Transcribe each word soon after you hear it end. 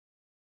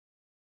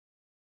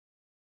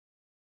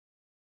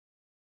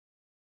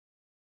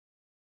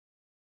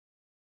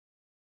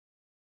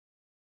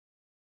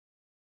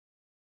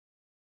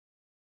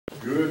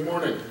Good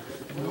morning.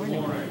 Good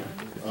morning.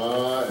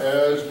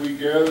 As we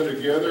gather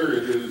together,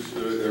 it is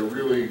a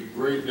really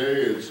great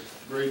day. It's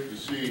great to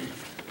see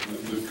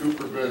the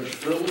Cooper bench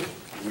filled.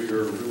 We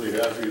are really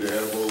happy to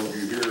have all of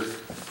you here,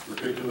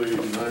 particularly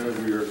Nina.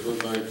 We are so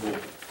thankful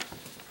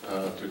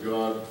to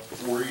God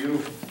for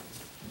you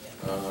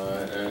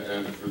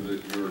and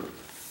for your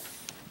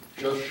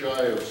just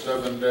shy of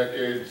 7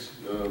 decades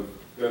of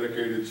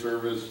dedicated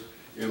service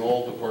in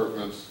all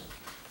departments.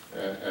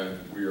 And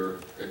we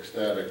are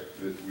ecstatic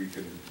that we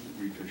can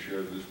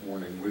share this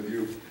morning with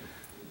you.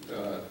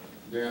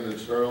 Dan and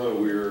Starla,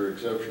 we are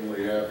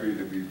exceptionally happy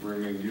to be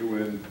bringing you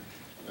in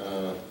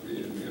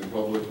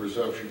public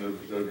reception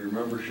of your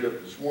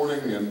membership this morning,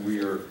 and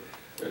we are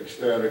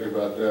ecstatic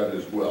about that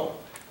as well.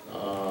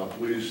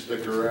 Please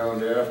stick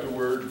around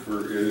afterward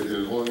for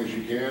as long as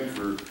you can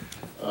for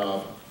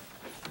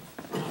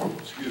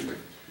excuse me,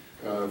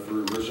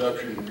 for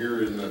reception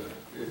here in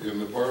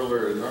the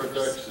parlor at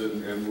Narthex,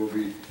 and we'll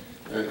be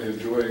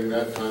enjoying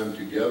that time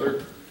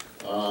together.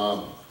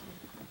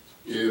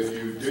 If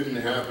you didn't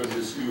happen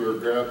to see or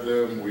grab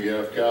them, we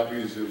have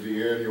copies of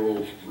the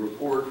annual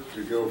report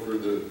to go for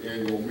the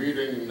annual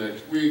meeting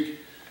next week.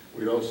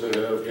 We also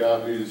have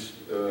copies,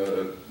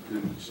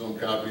 some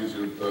copies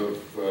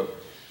of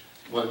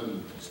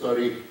Lenten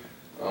study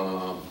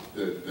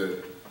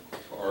that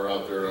are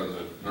out there on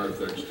the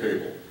Narthex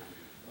table.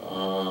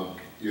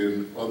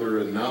 In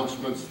other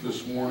announcements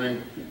this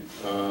morning,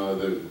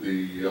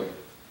 the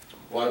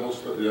Bible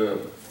study,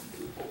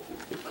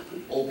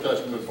 Old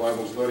Testament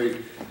Bible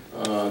study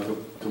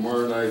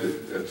tomorrow night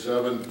at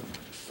 7.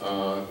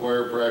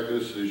 Choir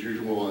practice as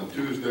usual on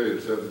Tuesday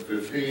at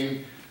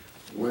 7:15.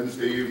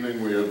 Wednesday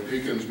evening we have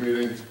deacons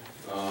meeting,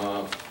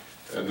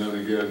 and then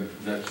again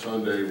next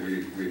Sunday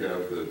we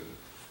have the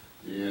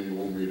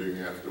annual meeting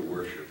after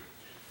worship.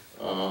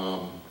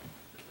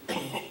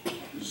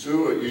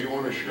 Sue, you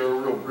want to share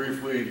real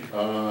briefly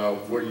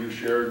what you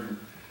shared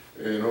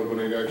in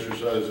opening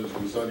exercises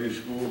in Sunday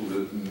school,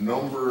 the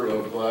number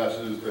of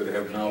classes that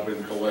have now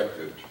been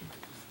collected?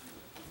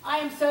 I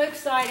am so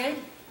excited.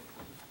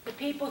 The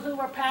people who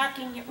were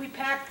packing, we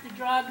packed the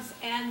drugs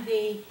and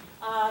the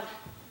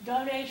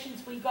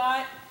donations we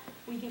got.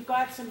 We've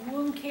got some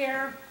wound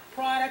care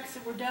products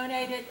that were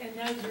donated, and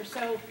those are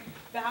so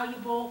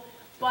valuable.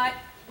 But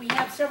we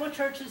have several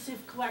churches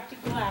who've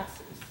collected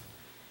glasses.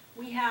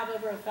 We have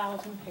over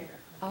 1,000 pairs.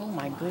 Oh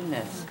my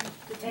goodness.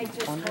 To take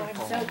this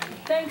Wonderful. time. So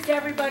thanks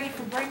everybody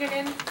for bringing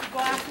in the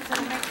glasses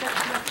and make that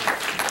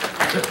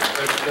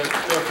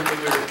That's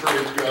definitely a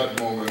praise God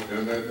moment,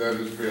 and that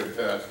is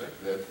fantastic.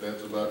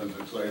 That's about as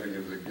exciting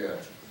as it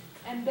gets.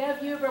 And Bev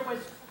Huber was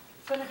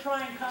going to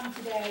try and come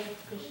today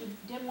because she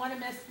didn't want to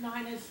miss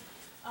Nina's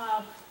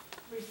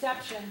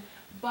reception,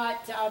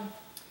 but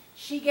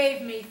she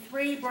gave me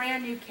 3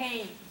 brand new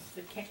canes.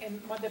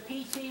 And the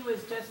PT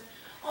was just,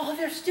 oh,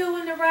 they're still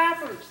in the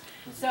wrappers.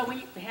 So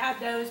we had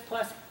those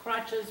plus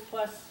crutches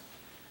plus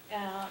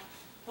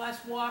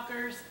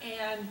walkers,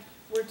 and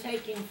we're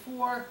taking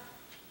 4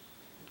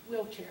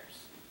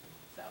 wheelchairs.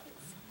 So.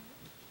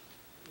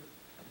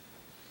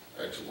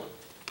 Excellent.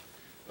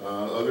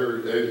 Are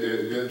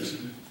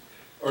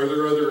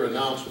there other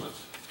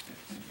announcements?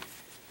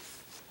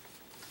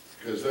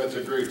 Because that's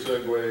a great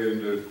segue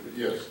into,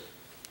 yes.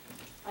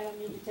 I don't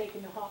need to take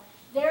in the hall.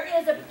 There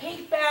is a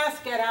pink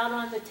basket out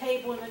on the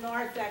table in the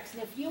Narthex,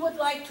 and if you would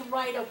like to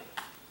write a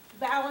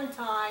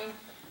Valentine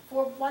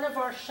for one of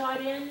our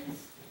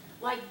shut-ins,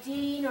 like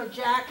Dean or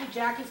Jackie,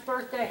 Jackie's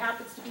birthday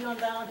happens to be on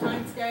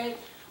Valentine's Day,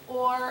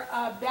 or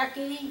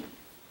Becky,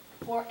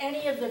 or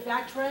any of the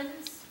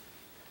veterans,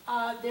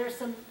 there's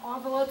some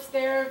envelopes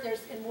there,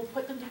 and we'll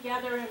put them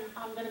together, and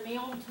I'm going to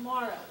mail them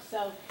tomorrow.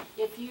 So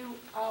if you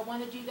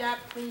want to do that,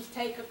 please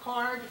take a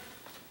card.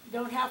 You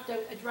don't have to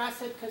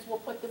address it because we'll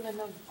put them in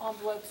the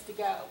envelopes to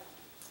go.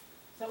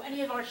 So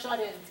any of our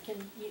shut-ins can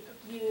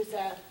use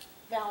a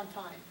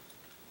Valentine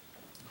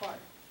card.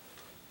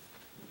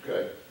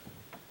 Okay.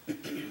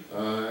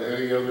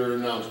 Any other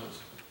announcements?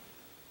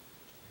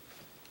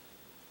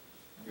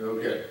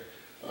 Okay.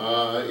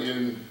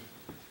 In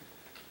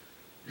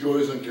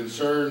joys and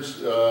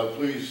concerns,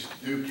 please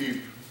do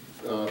keep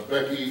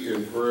Becky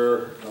in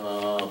prayer.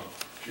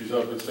 She's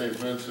up at St.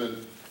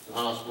 Vincent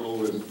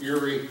Hospital in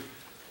Erie.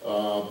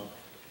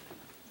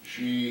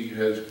 She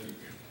has,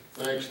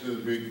 thanks to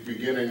the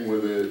beginning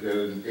with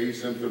an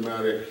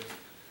asymptomatic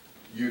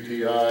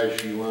UTI,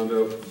 she wound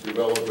up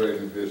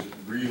developing this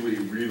really,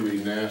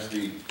 really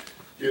nasty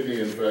kidney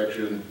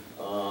infection.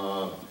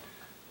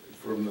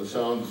 From the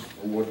sounds,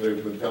 from what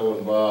they've been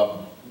telling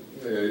Bob,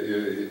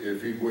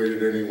 if he'd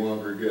waited any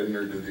longer getting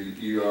her to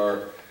the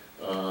ER,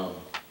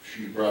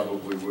 she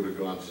probably would have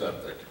gone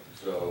septic.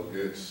 So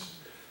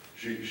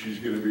she's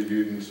going to be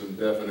needing some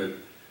definite,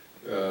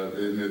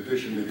 in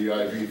addition to the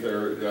IV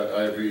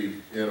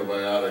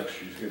antibiotics,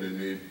 she's going to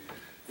need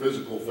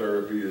physical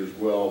therapy as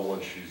well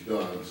once she's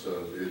done.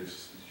 So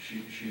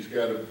she's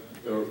got a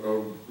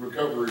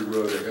recovery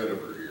road ahead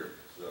of her here.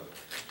 So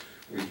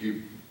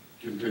we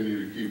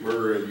continue to keep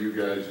her and you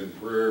guys in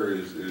prayer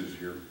as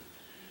you're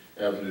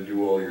having to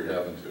do all you're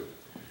having to.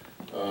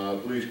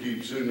 Please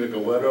keep Sue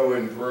Nicoletto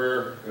in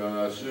prayer.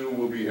 Sue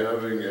will be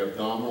having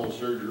abdominal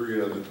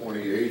surgery on the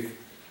 28th.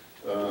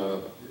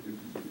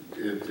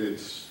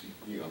 It's,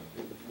 you know,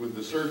 with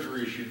the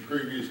surgery she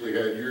previously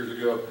had years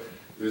ago,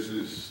 this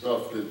is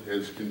stuff that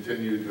has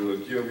continued to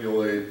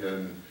accumulate,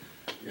 and,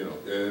 you know,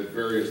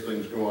 various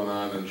things going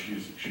on, and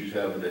she's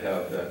having to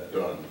have that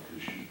done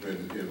because she's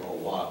been in a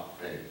lot of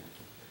pain.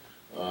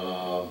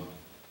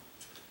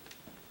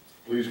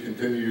 Please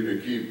continue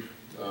to keep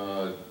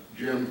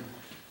Jim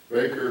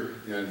Baker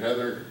and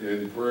Heather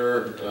in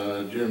prayer.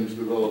 Jim's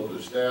developed a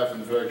staph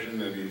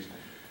infection, and he's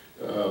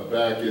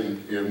back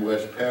in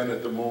West Penn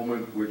at the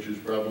moment, which is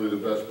probably the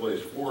best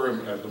place for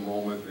him at the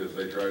moment as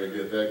they try to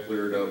get that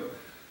cleared up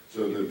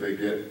so that they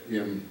get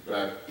him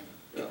back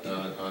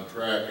on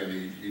track and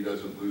he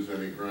doesn't lose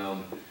any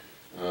ground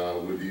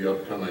with the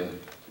upcoming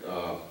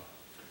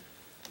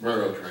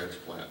marrow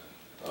transplant.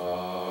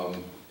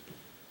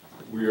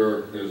 We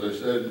are, as I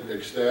said,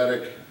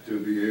 ecstatic to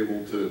be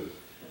able to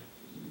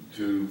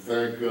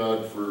thank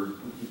God for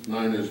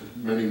Nina's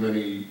many,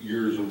 many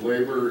years of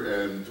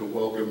labor and to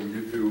welcome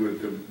you two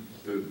into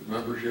the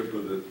membership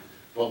of the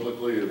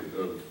publicly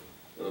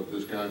of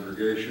this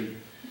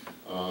congregation.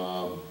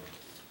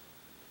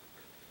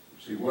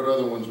 See, what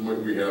other ones might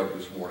we have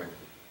this morning?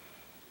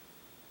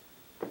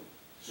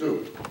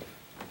 Sue.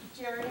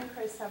 Jerry and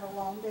Chris have a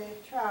long day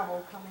of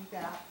travel coming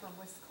back from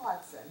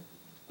Wisconsin.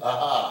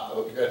 Aha,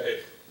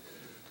 okay.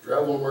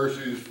 Travel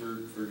mercies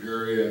for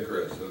Jerry and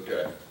Chris,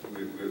 okay.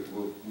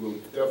 We'll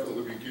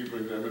definitely be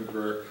keeping them in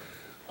prayer.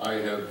 I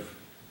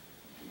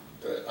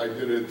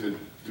did it to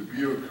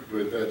Dubuque,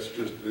 but that's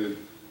just a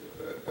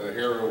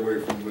hair away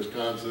from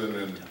Wisconsin,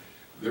 and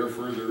they're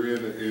further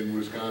in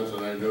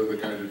Wisconsin. I know the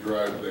kind of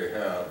drive they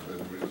have,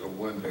 and it's a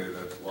one day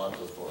that's lots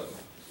of fun.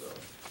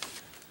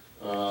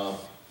 So,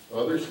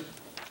 others?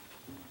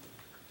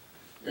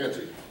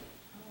 Nancy?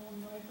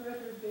 My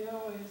brother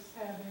Bill is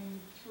having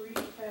 3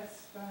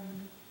 tests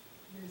done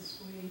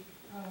this week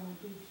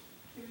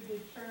to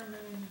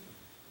determine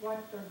what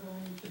they're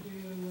going to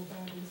do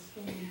about his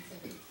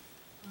cancer.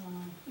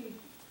 He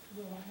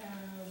will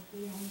have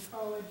the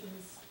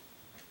oncologist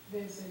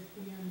visit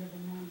the end of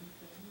the month.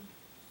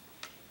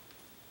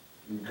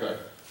 Okay.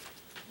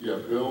 Yeah,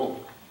 Bill,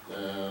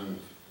 and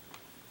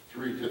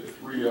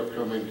three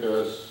upcoming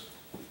tests.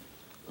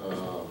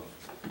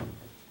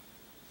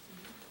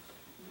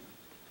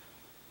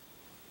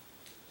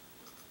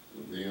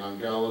 The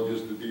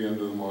oncologist at the end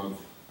of the month.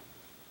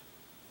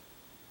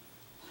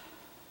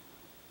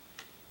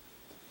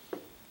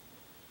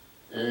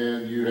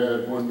 And you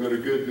had one bit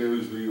of good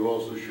news that you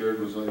also shared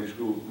with Sunday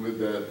school with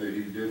that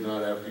he did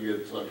not have to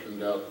get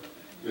suctioned out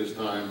this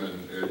time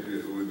and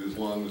with his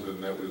lungs,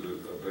 and that was a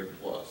big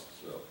plus.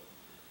 So,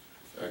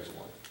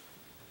 excellent.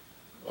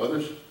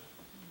 Others?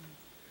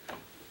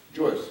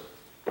 Joyce?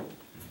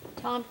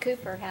 Tom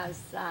Cooper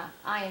has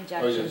eye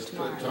injections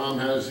tomorrow. Tom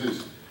has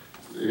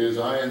his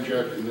eye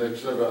injection,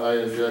 next set of eye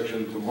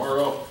injection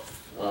tomorrow.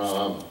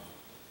 Tom,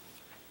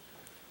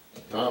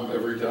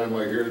 every time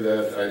I hear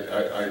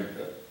that,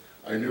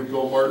 I knew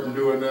Bill Martin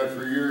doing that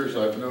for years.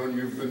 I've known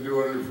you've been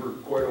doing it for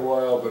quite a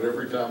while, but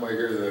every time I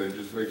hear that, it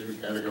just makes me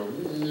kind of go,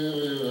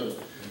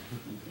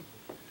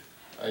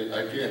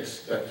 I can't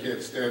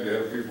stand to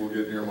have people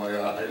get near my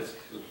eyes.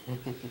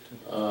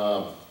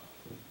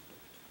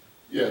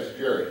 Yes,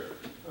 Jerry.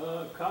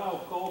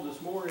 Kyle called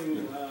this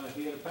morning.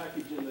 He had a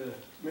package in the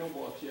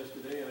mailbox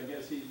yesterday, and I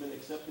guess he's been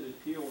accepted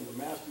at Teal in the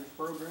master's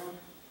program.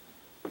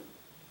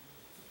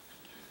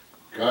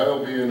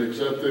 Kyle being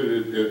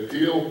accepted at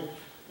Teal,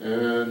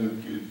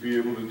 and you'd be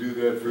able to do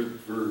that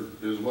for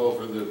as well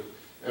for the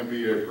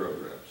MBA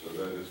program. So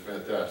that is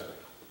fantastic.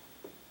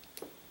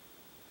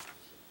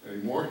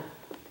 Any more?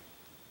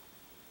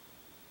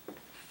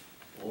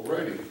 All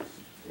righty.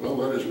 Well,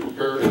 let us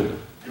prepare to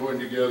join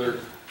together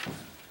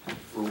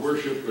for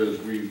worship as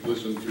we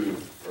listen to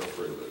our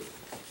prelude.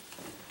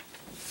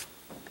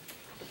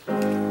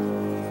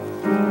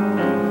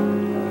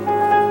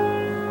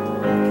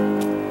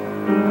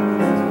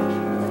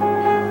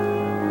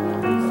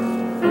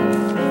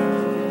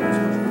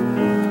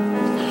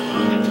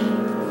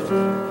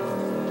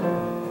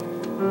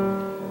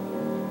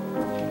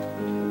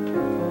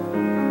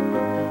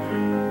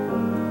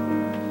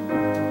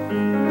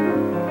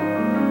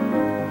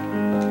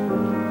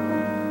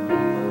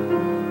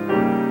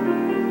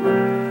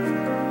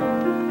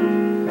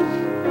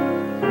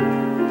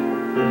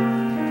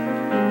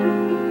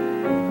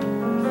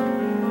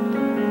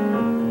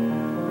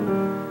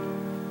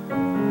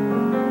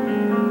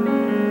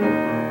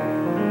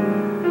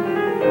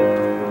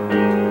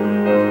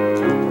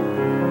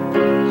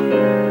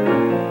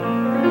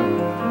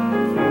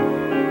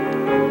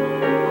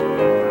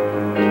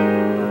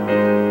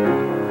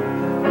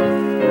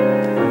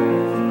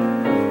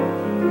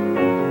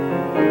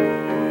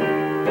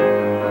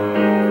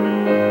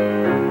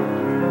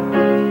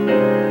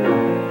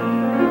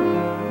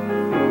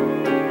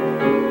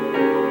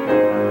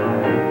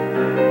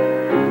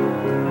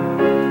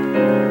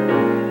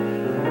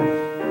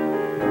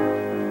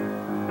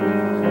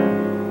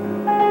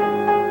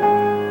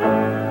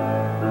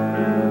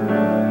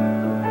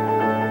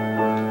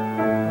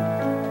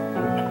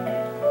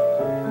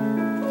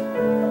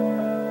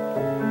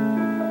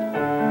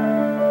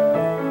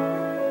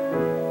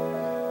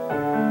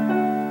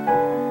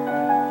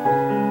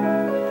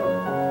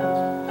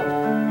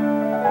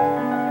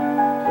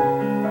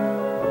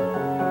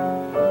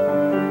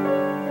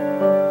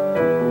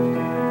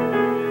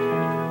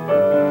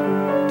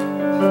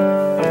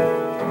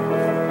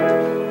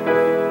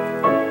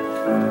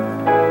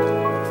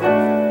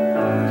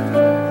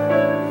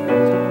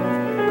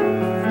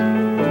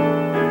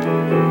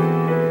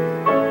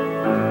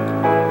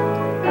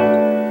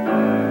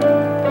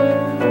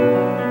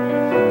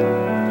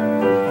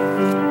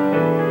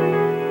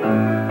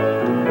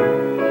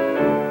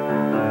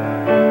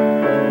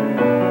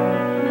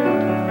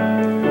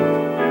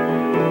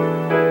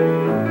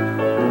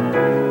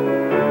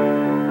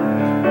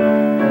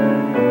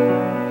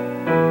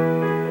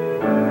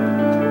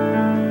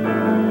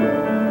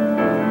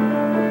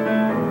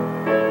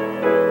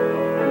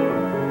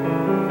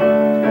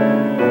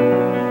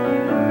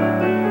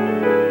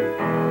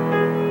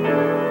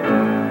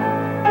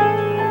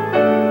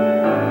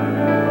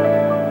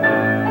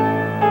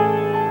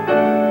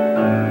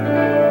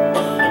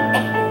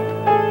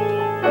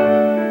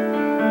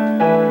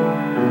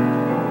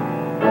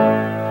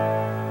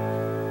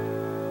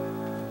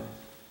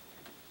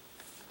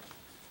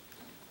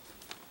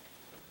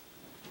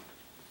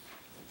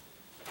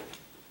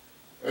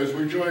 As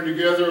we join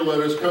together, let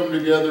us come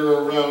together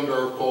around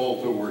our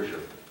call to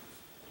worship.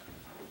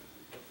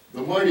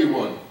 The Mighty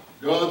One,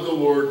 God the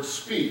Lord,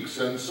 speaks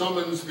and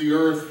summons the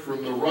earth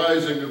from the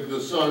rising of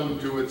the sun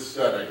to its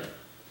setting.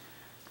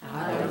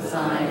 Out of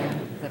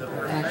Zion, the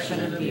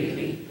perfection of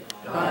beauty,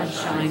 God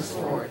shines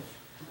forth.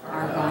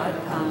 Our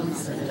God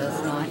comes and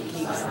does not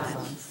keep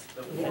silence.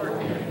 Before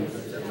him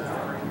is a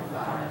devouring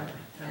fire,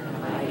 and a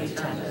mighty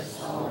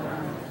tempest all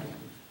around him.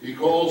 He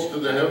calls to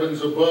the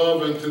heavens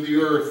above and to the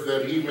earth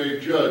that he may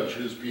judge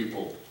his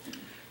people.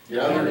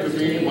 Gather to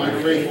me, my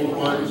faithful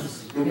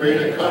ones, who made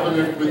a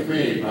covenant with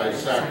me by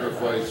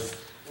sacrifice.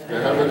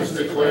 The heavens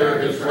declare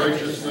his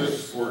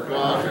righteousness, for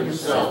God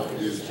himself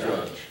is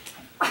judge.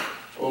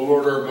 O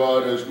Lord our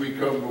God, as we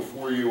come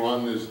before you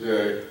on this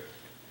day,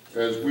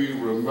 as we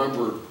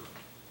remember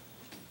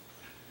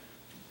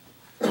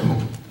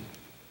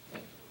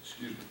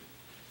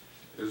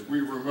as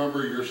we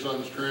remember your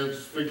Son's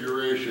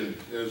transfiguration,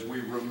 as we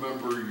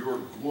remember your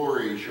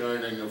glory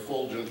shining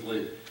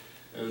effulgently,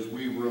 as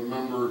we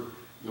remember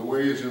the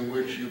ways in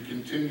which you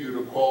continue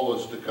to call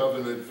us to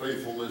covenant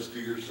faithfulness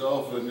to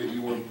yourself, and that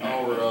you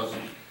empower us,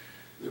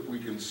 that we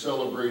can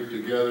celebrate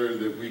together,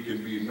 that we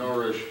can be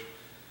nourished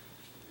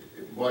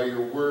by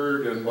your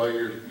word and by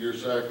your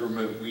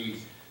sacrament.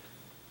 We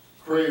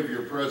crave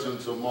your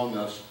presence among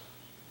us,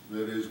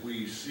 that as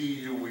we see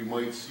you, we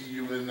might see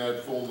you in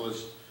that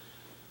fullness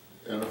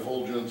and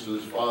effulgence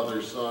as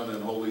Father, Son,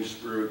 and Holy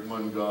Spirit,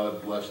 one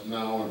God, blessed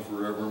now and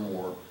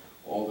forevermore.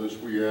 All this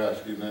we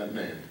ask in that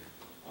name.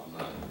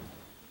 Amen.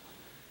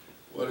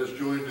 Let us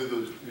join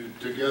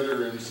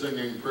together in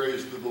singing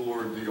praise to the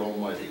Lord the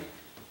Almighty.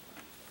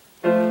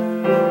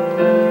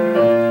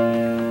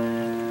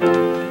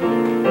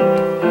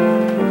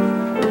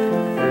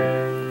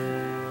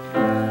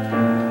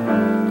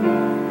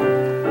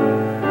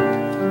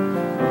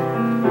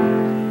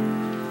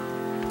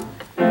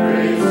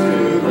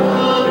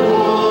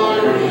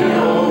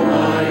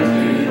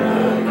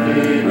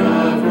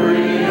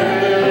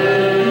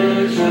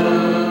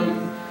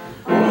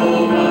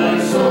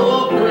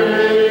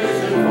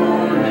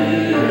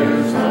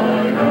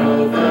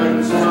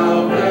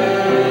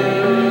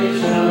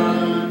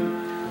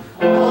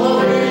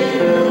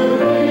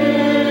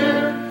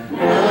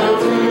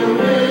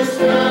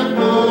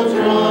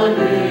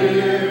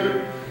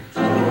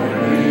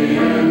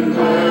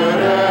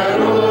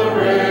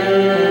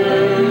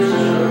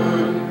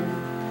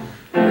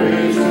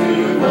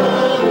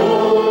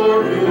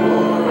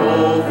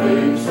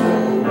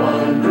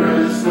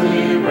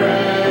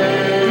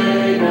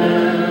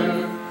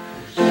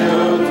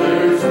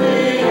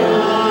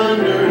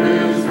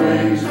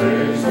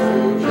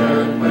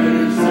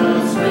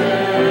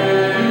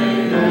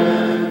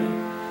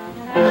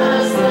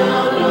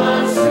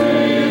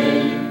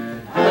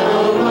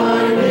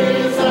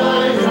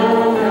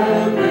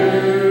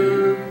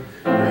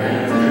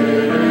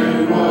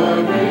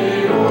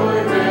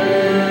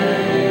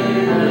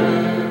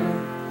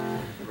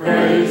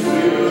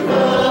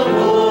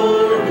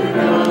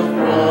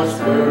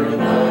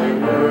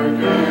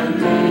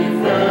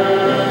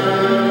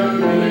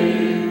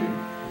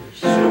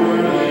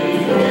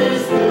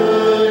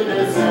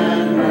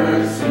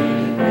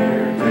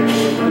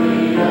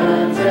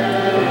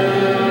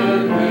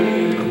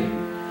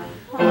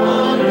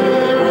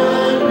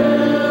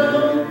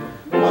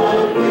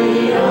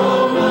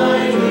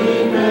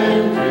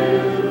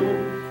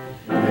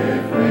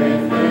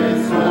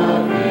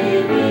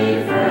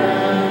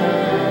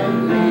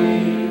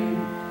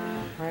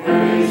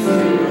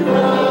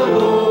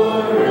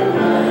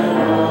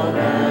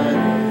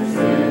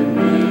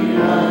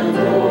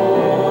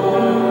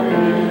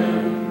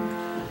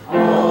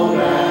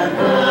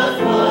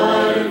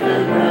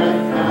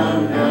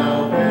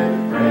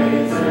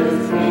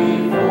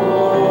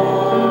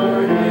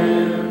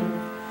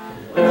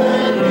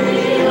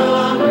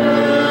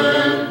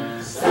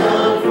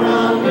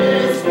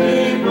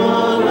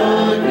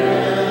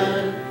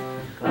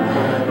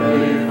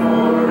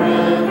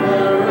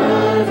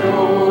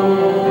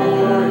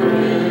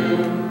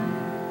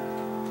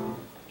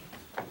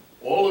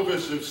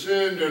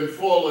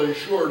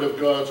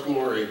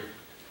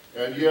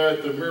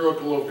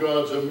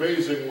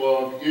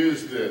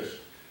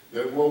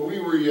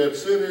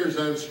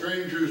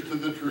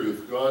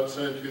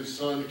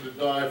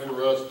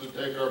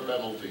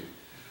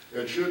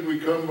 And should we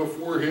come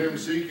before him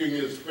seeking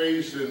his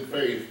face in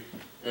faith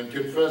and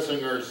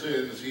confessing our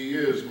sins, he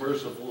is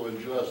merciful and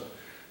just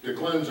to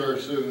cleanse our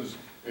sins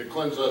and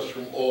cleanse us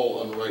from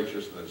all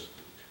unrighteousness.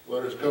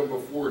 Let us come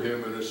before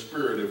him in a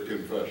spirit of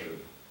confession.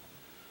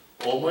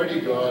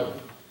 Almighty God,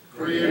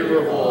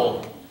 creator of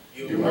all,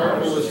 you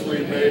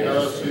marvelously made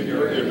us in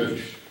your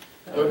image,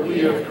 but we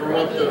have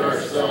corrupted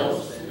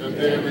ourselves and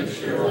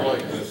damaged your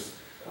likeness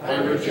by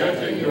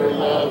rejecting your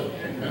love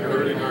and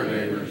hurting our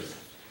neighbors.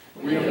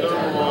 We have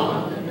done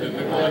wrong and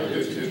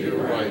neglected to do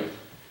right.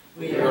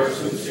 We are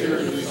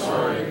sincerely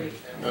sorry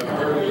and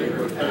heartily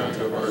repent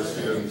of our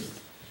sins.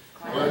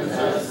 Cleanse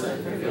us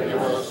and forgive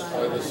us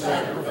by the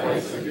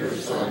sacrifice of your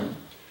Son.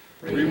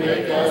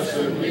 Remake us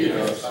and lead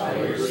us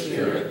by your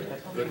Spirit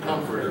the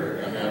Comforter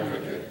and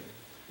Advocate.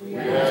 We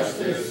ask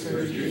this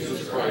through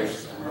Jesus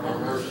Christ, our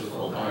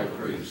merciful High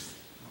Priest.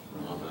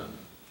 Amen.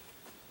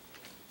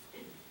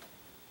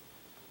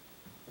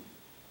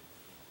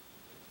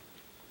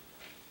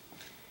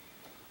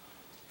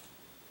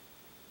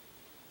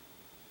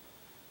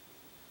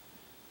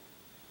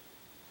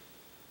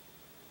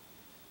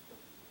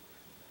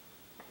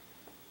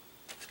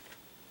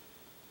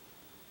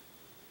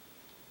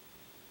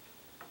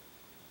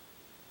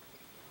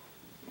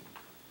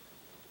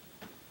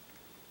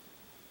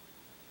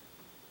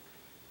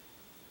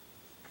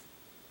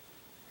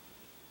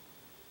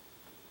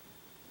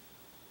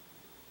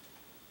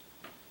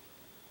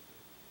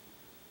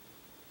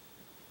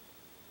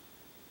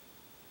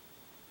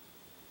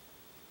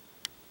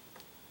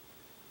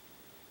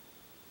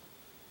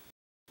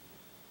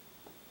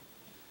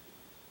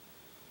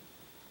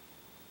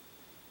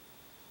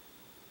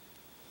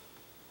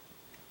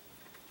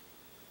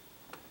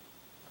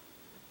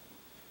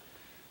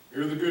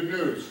 Hear the good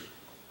news.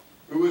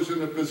 Who is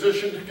in a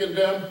position to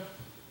condemn?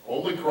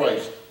 Only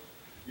Christ.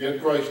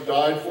 Yet Christ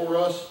died for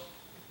us.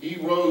 He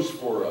rose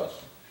for us.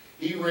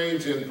 He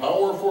reigns in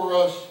power for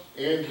us,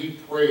 and he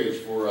prays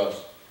for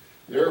us.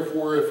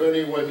 Therefore, if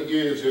anyone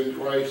is in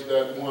Christ,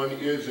 that one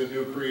is a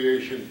new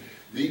creation.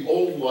 The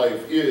old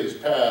life is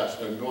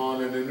past and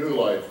gone, and a new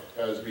life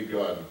has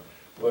begun.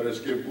 Let us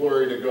give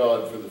glory to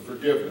God for the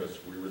forgiveness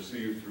we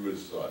receive through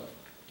his Son.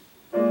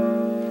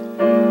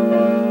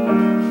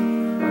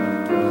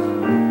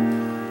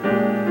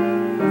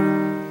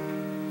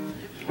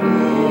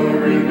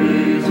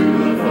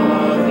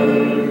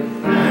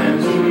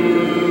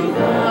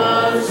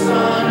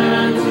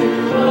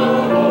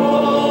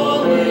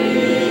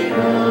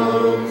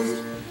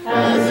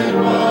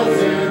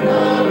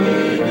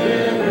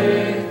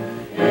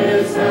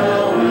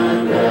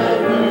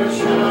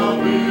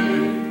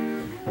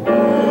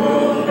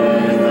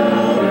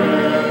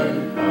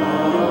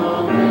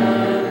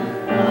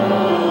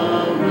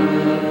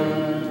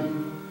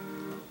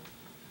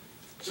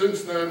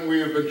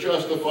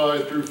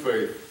 Justified through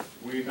faith,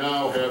 we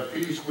now have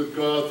peace with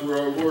God through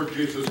our Lord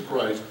Jesus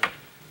Christ.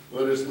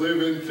 Let us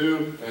live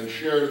into and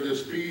share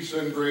this peace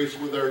and grace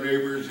with our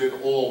neighbors in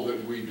all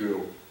that we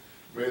do.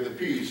 May the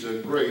peace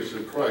and grace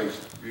of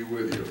Christ be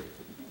with you.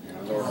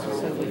 And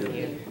also with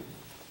you.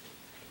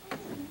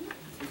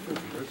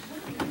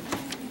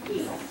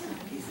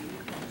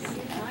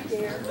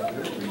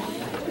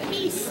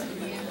 Peace.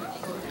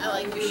 I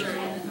like your shirt.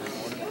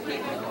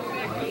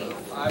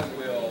 I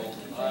will.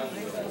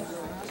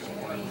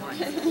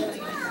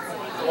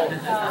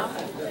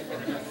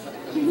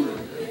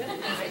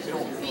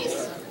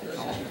 Peace.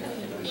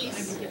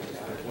 Peace.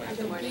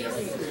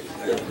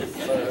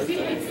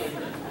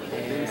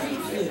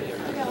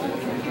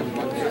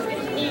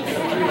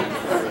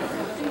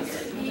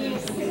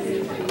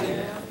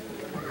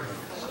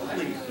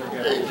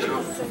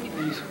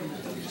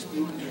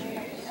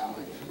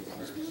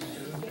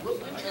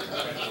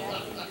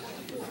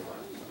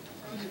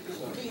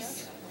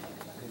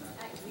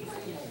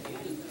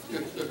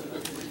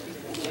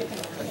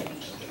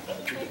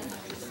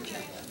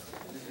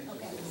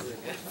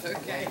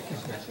 Okay.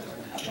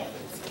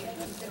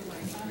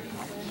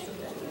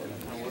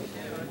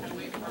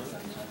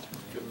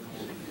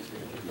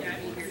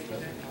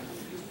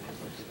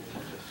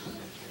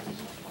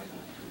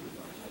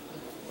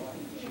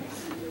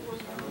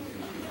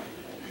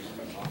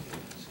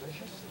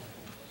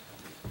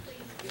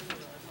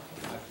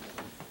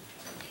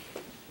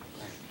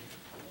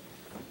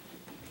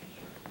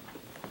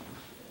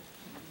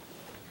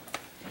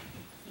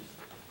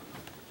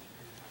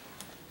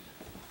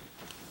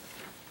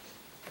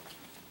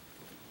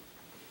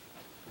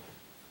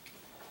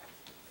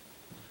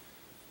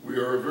 We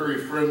are a very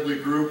friendly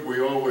group,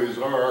 we always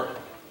are,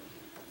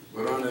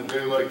 but on a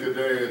day like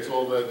today, it's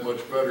all that much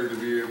better to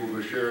be able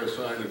to share a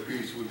sign of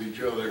peace with each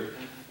other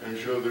and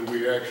show that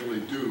we actually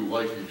do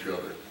like each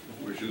other,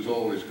 which is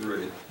always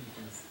great.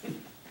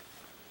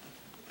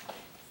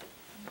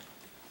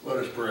 Let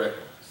us pray.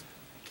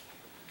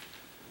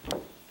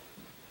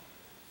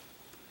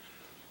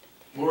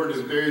 Lord,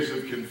 in days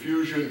of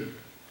confusion,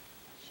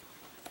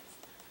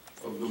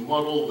 of the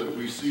muddle that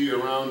we see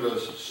around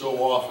us so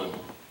often,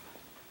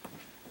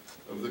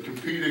 of the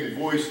competing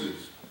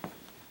voices,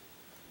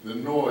 the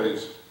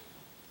noise,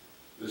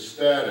 the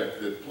static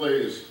that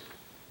plays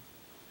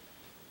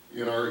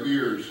in our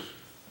ears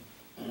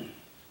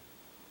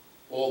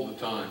all the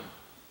time.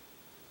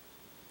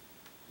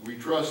 We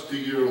trust to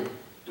you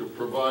to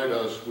provide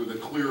us with a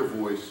clear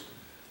voice,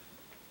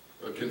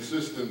 a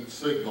consistent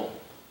signal,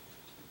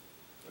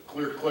 a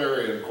clear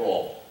clarion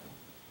call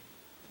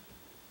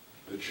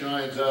that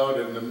shines out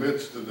in the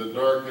midst of the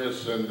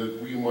darkness, and that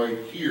we might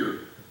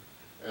hear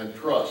and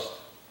trust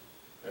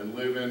and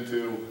live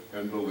into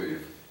and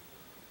believe.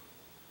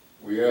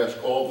 We ask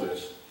all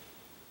this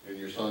in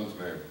your Son's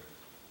name.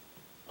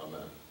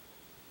 Amen.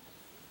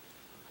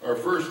 Our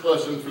first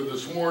lesson for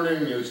this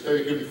morning is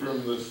taken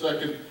from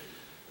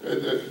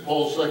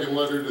Paul's second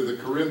letter to the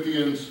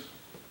Corinthians,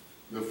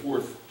 the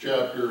 4th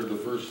chapter, the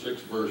first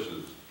 6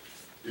 verses.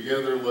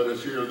 Together let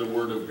us hear the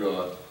word of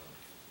God.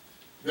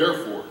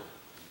 Therefore,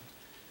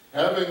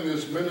 having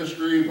this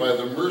ministry by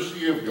the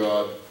mercy of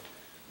God,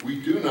 we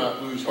do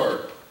not lose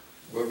heart,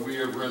 but we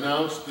have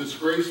renounced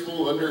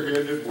disgraceful,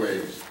 underhanded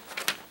ways.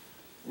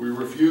 We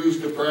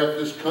refuse to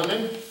practice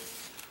cunning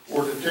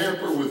or to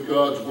tamper with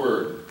God's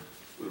word,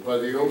 but by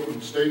the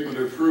open statement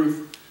of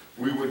truth,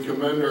 we would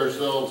commend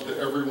ourselves to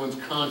everyone's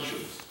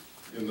conscience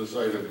in the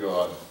sight of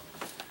God.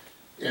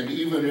 And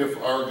even if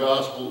our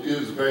gospel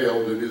is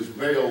veiled, it is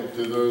veiled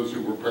to those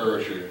who were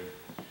perishing.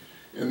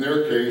 In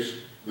their case,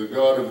 the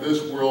God of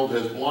this world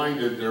has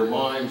blinded their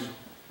minds,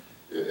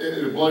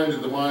 it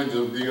blinded the minds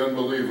of the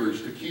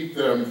unbelievers to keep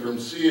them from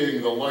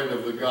seeing the light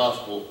of the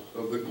gospel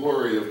of the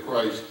glory of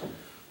Christ,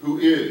 who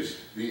is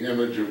the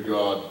image of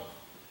God.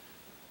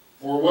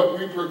 For what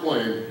we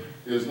proclaim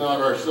is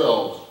not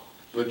ourselves,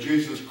 but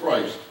Jesus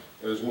Christ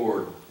as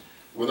Lord,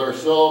 with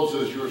ourselves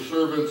as your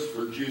servants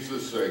for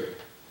Jesus' sake.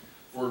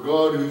 For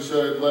God, who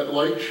said, "Let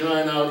light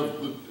shine out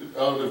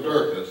of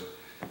darkness,"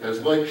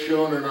 has light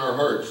shone in our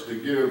hearts to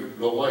give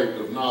the light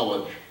of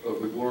knowledge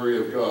of the glory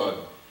of God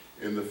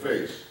in the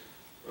face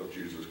of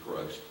Jesus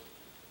Christ.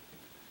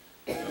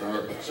 And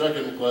our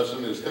second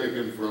lesson is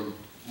taken from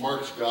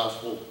Mark's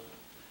Gospel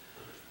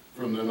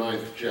from the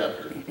 9th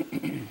chapter.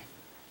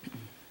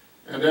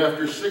 And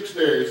after 6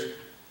 days,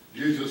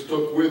 Jesus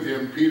took with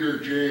him Peter,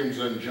 James,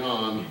 and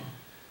John,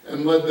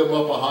 and led them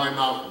up a high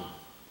mountain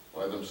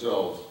by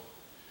themselves.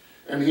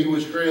 And he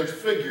was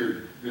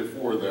transfigured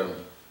before them,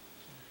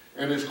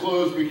 and his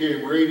clothes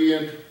became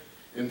radiant,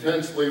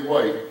 intensely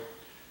white,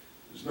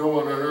 as no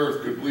one on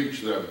earth could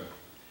bleach them.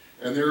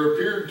 And there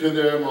appeared to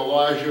them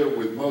Elijah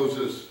with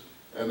Moses,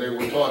 and they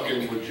were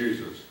talking with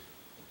Jesus.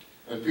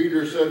 And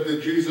Peter said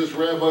to Jesus,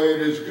 "Rabbi,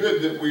 it is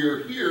good that we are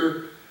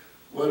here.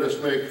 Let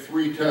us make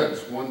 3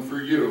 tents, one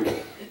for you,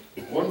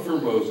 one for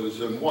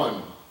Moses, and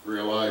one for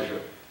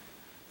Elijah."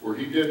 For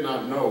he did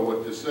not know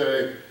what to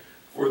say,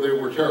 for they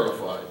were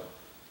terrified.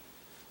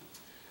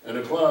 And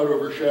a cloud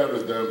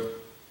overshadowed them,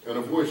 and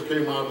a voice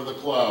came out of the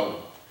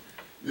cloud,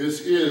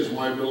 "This is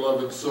my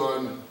beloved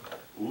Son,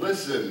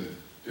 listen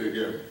to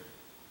him."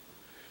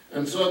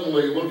 And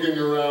suddenly, looking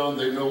around,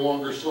 they no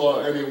longer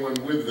saw anyone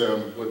with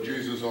them but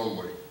Jesus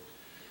only.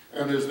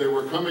 And as they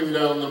were coming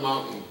down the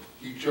mountain,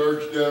 he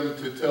charged them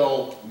to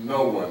tell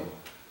no one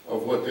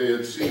of what they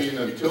had seen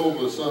until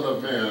the Son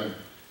of Man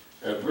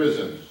had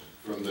risen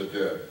from the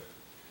dead.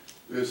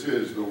 This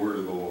is the word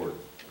of the Lord.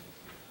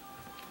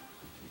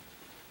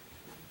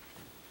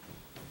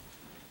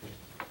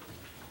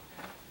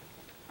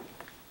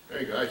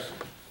 Hey guys.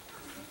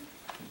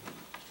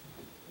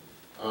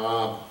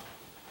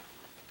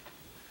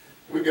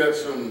 We got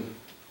some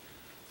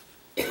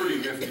pretty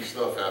nifty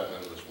stuff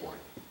happening this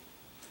morning.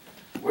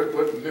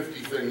 What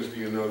nifty things do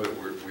you know that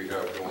we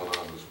have going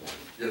on this morning?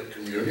 You have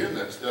communion,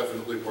 that's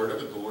definitely part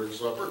of it, the Lord's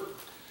Supper.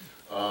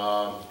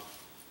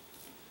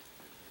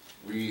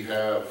 We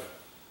have,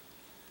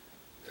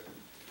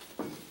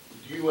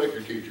 do you like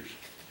your teachers?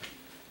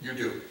 You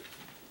do.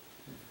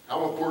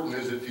 How important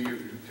is it to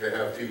you to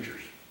have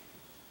teachers?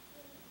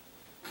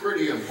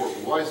 Pretty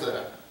important. Why is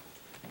that?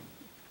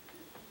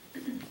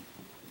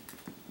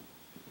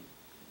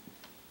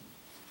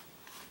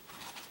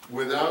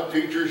 Without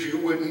teachers, you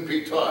wouldn't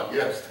be taught.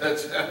 Yes,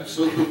 that's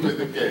absolutely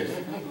the case.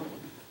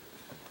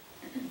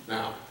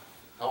 Now,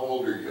 how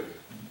old are you?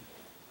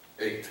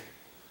 8.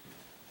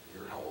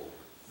 You're how old?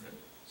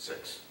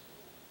 6.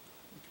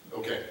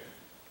 Okay.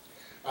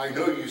 I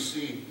know you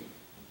see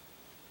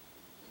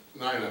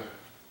Nina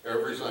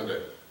every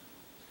Sunday.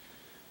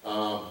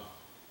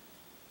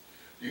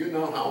 Do you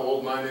know how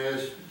old Nina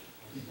is?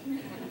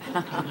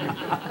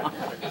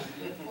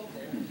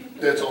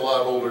 That's a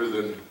lot older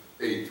than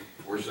 8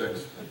 or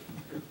 6.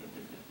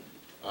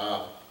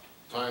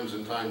 Times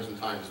and times and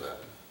times that.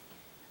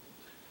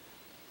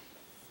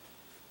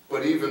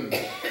 But even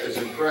as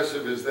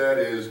impressive as that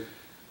is,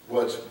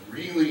 what's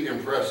really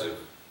impressive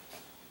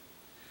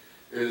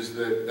is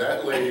that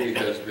that lady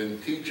has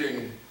been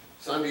teaching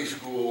Sunday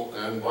school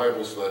and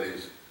Bible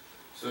studies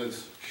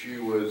since she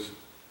was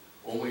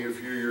only a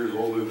few years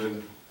older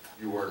than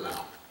you are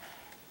now.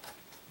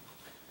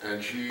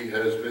 And she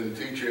has been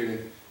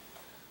teaching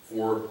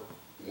for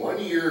 1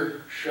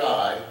 year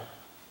shy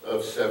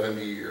of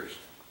 70 years.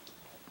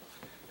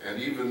 And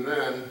even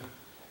then,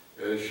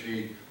 as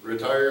she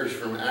retires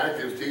from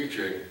active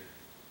teaching,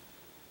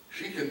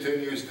 she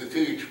continues to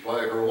teach by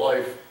her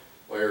life,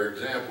 by her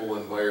example,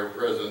 and by her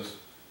presence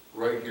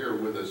right here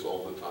with us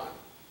all the time.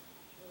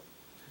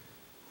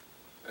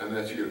 And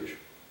that's huge.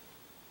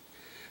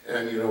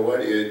 And you know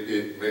what?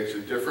 It makes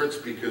a difference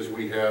because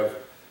we have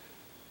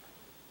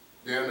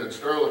Dan and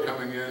Starla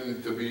coming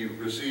in to be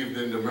received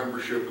into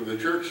membership of the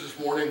church this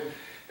morning.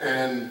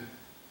 And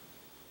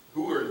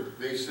who are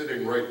they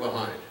sitting right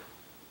behind?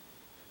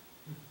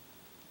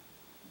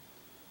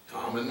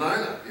 Tom and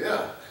Nina,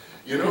 yeah.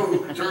 You know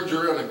who turns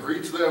around and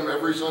greets them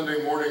every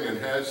Sunday morning and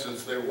has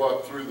since they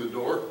walked through the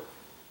door?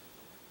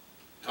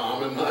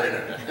 Tom and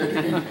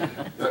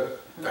Nina.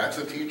 That's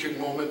a teaching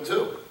moment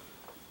too.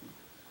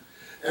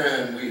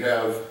 And we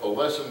have a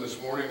lesson this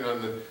morning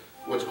on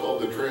what's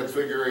called the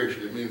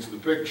Transfiguration. It means the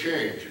big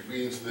change. It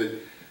means that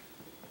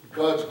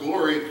God's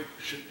glory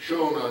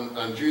shone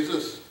on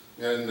Jesus,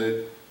 and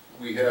that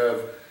we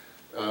have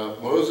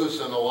Moses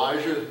and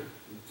Elijah,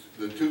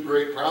 the two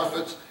great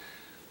prophets,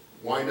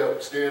 wind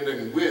up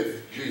standing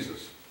with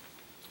Jesus.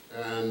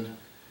 And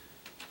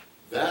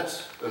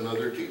that's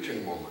another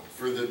teaching moment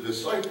for the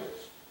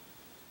disciples.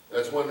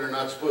 That's one they're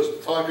not supposed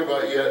to talk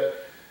about yet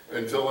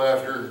until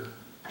after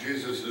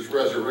Jesus is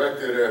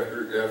resurrected,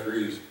 after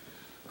he's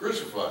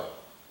crucified.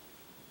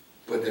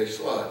 But they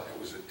saw it. It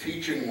was a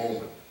teaching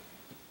moment.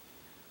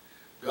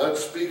 God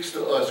speaks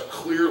to us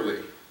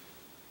clearly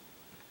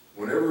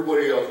when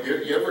everybody else,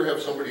 you ever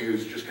have somebody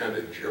who's just kind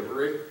of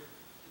gibbering?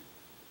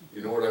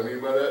 You know what I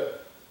mean by that?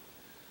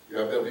 You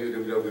have every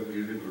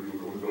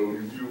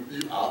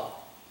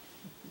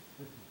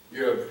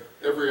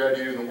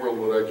idea in the world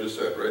what I just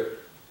said, right?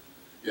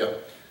 Yeah.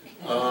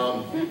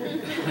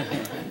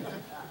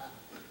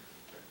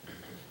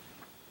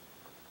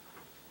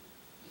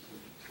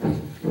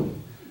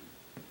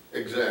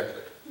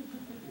 Exactly.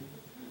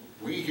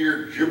 We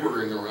hear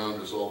gibbering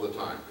around us all the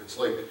time. It's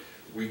like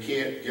we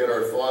can't get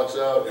our thoughts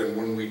out, and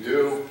when we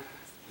do,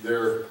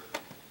 they're,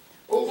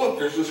 oh look,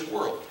 there's a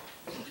squirrel.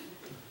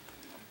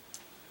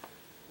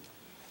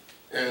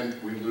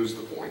 And we lose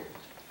the point.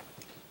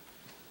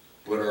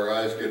 But our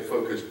eyes get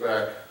focused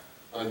back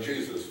on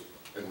Jesus,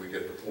 and we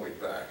get the point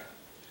back.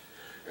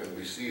 And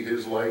we see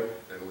his light,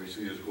 and we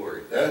see his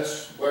glory.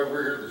 That's why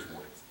we're here this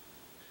morning.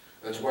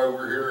 That's why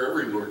we're here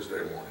every Lord's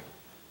Day morning.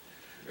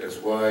 That's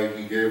why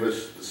he gave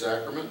us the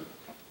sacrament,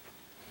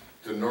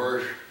 to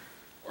nourish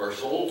our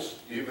souls,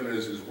 even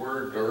as his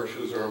word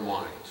nourishes our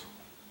minds.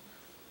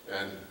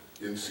 And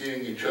in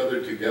seeing each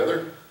other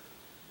together,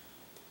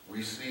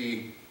 we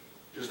see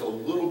just a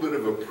little bit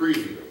of a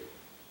preview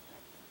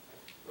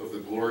of the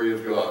glory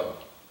of God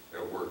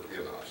at work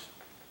in us.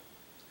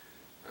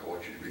 I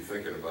want you to be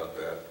thinking about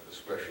that,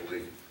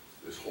 especially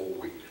this whole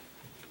week.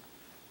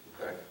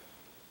 Okay?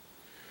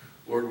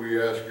 Lord,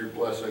 we ask your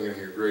blessing and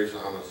your grace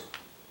on us.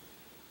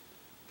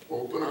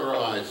 Open our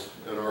eyes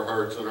and our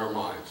hearts and our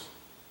minds,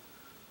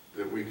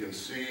 that we can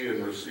see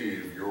and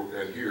receive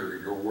and hear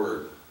your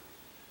word,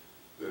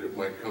 that it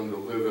might come to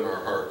live in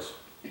our hearts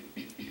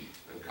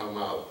and come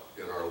out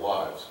in our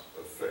lives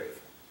of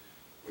faith.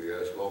 We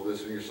ask all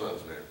this in your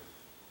Son's name.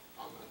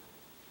 Amen.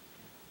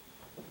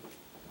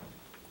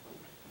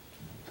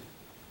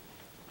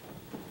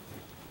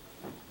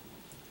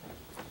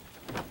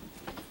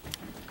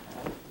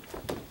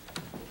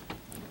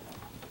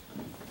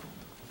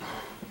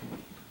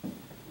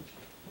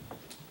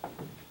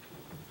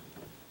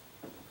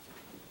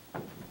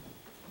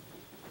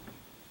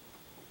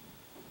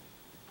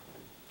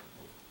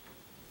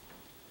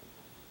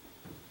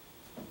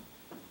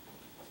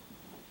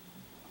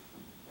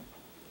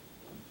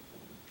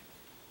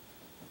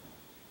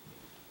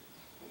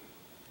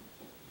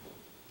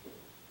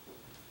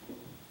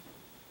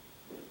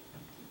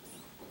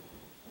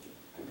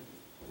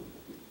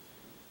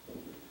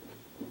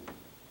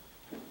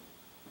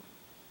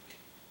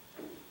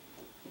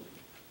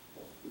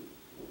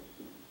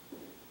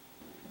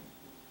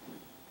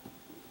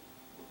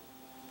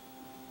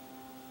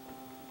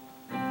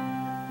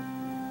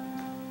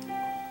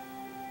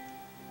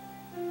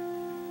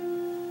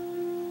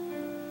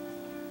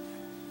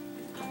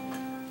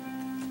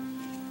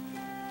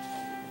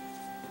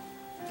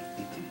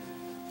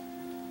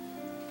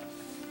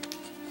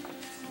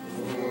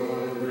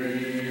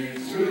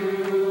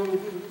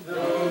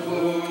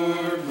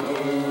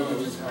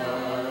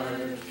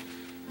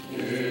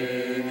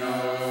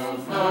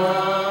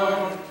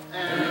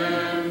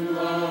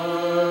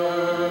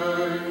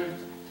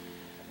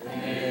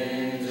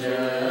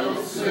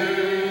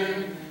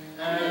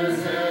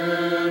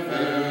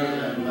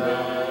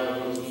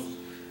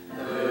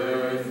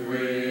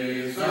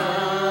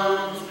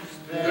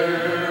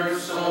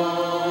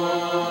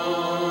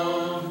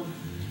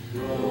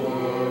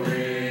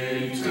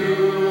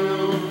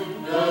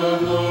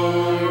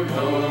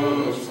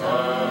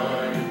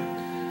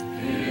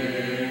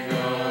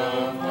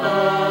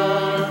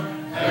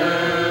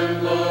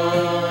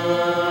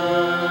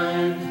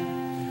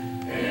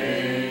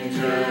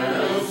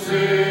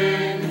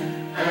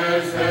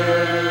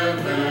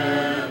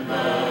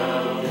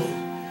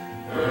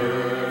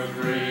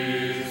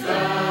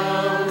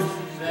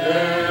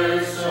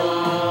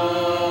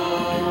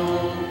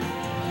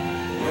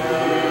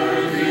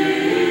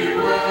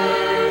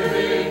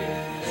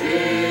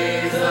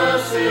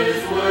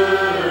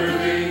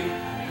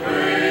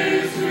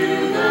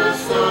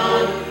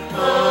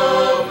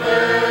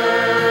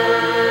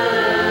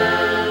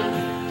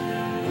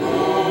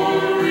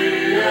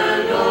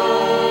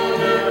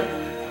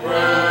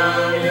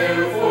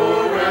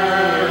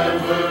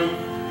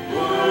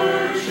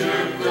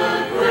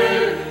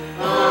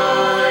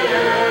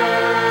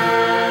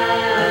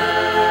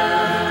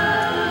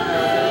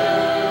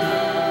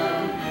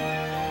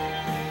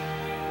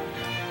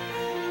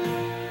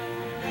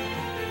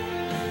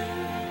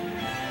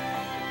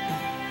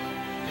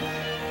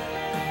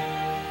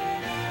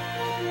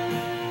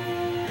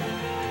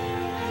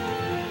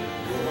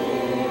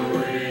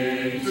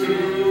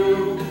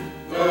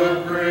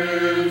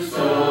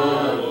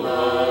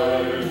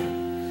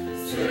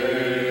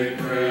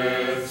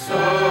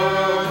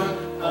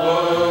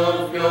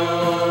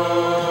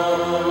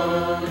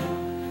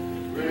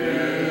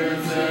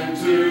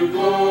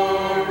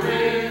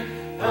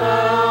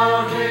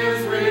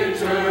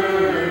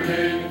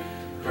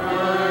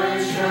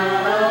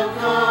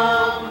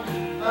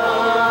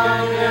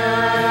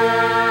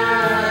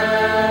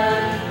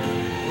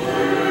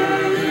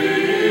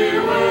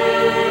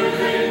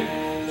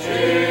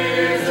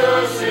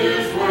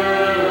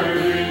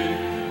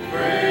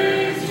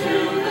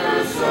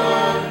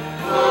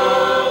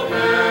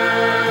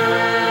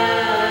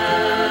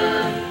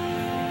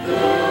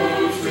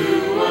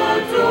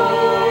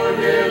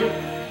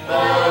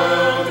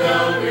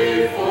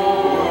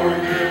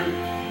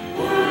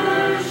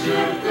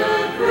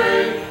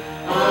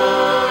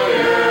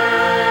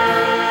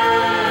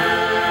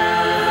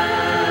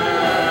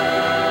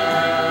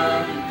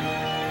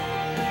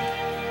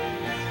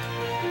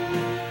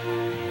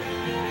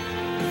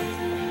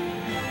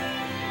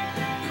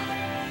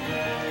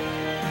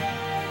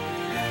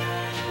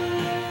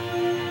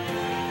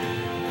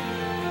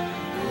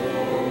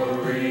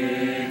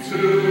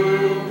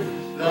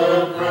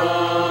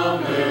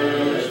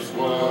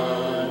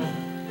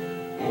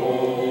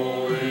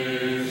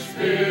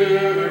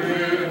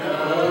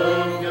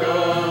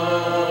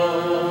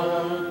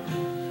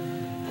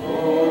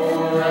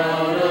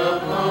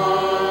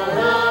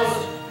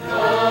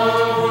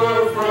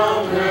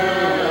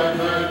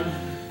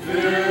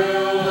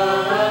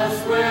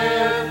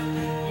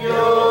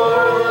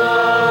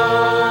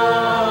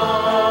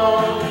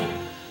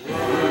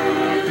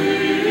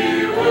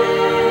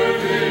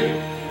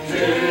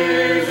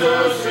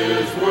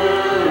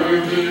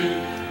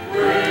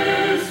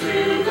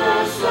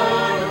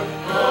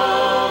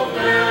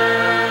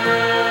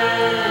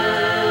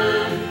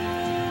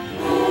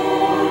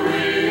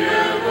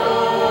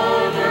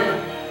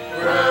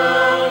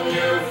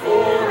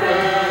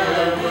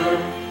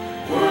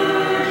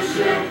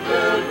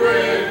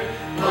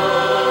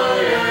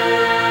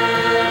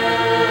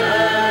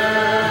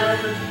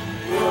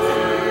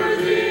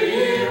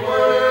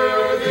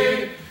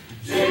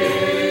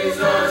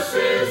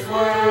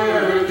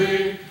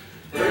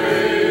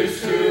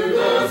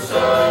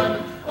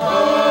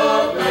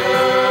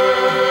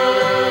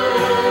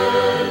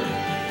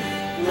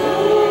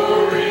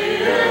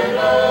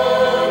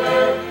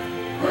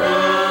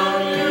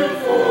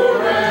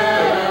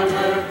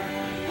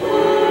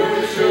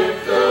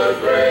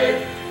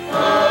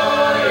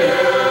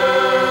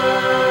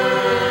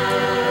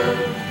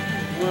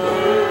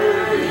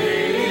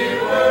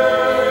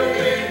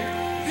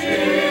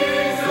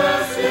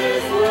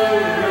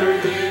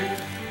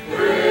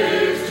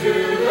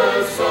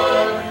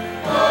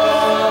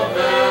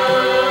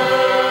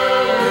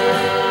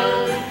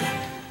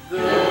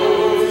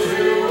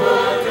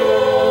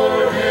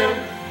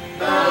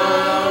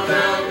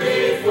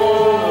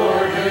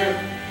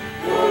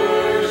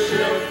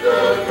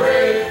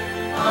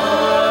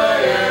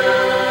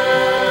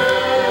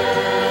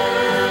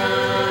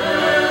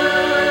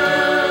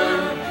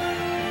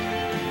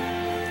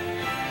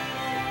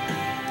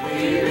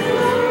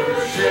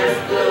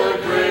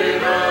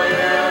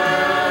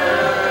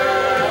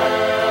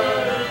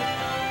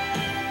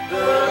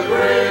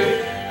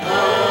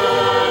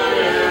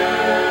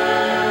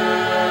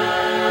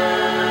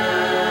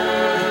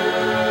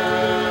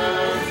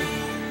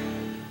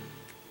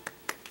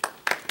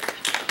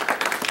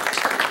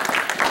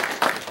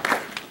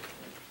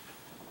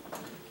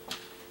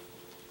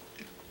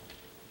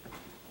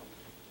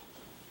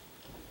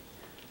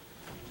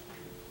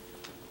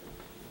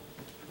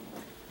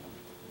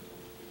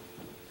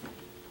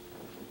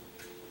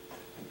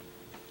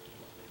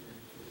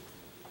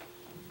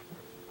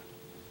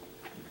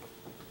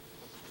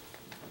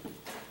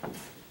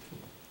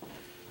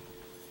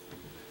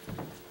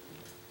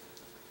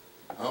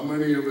 How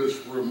many of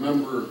us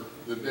remember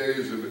the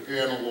days of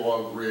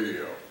analog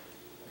radio?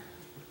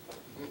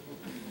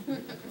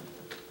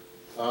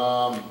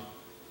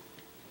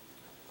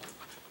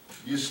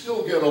 You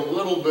still get a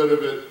little bit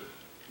of it,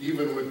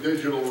 even with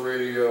digital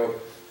radio,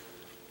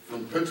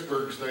 from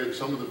Pittsburgh State,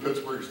 some of the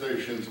Pittsburgh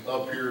stations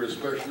up here,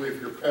 especially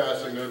if you're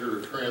passing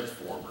under a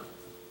transformer.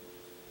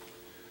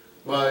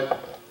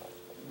 But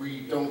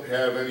we don't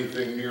have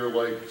anything near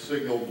like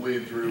signal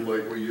bleed through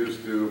like we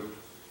used to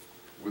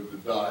with the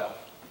dial.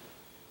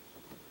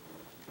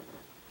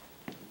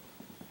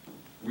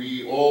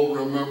 We all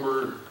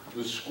remember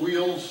the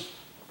squeals,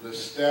 the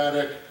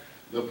static,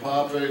 the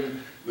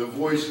popping, the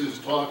voices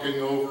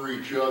talking over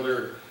each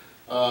other.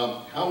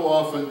 How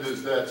often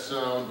does that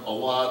sound a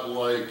lot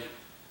like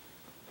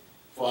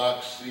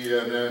Fox,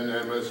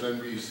 CNN,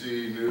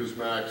 MSNBC,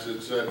 Newsmax,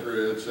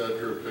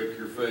 etc., pick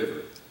your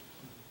favorite?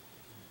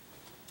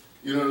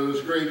 You know,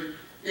 those great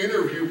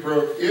interview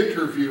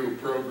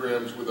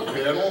programs with a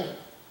panel,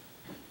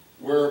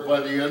 where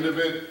by the end of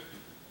it,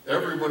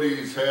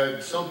 everybody's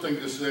had something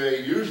to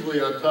say,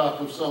 usually on top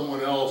of someone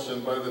else,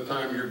 and by the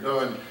time you're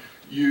done,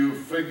 you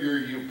figure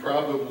you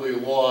probably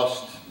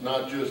lost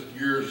not just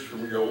years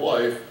from your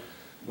life,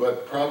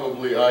 but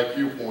probably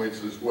IQ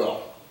points as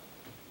well.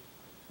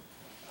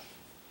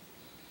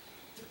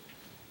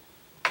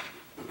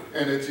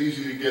 And it's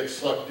easy to get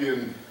sucked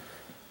in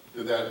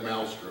to that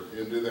maelstrom,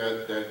 into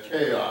that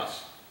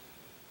chaos.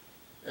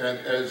 And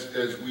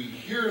as we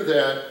hear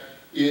that,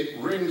 it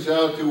rings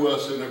out to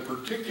us in a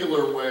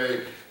particular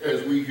way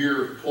as we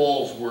hear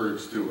Paul's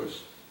words to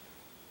us.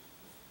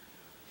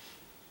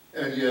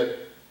 And yet,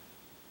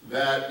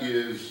 that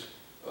is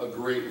a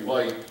great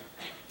light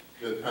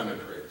that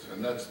penetrates.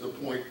 And that's the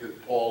point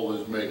that Paul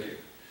is making,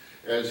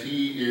 as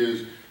he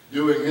is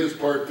doing his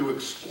part to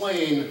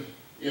explain,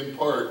 in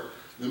part,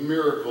 the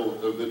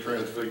miracle of the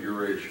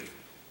transfiguration,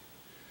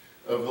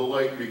 of the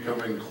light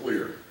becoming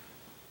clear.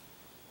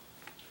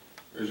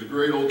 There's a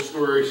great old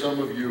story, some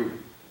of you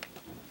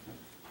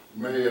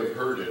may have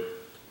heard it.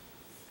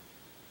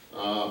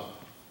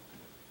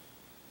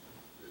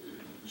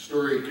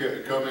 Story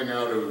coming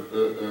out of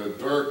a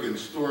dark and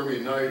stormy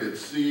night at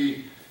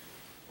sea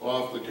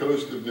off the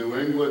coast of New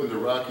England, the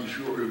rocky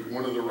shore,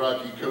 one of the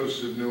rocky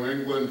coasts of New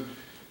England,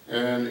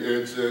 and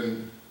it's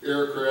an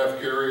aircraft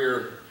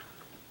carrier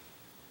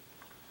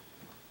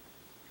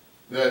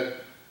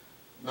that,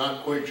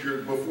 not quite sure,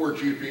 before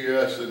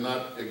GPS and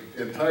not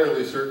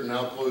entirely certain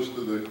how close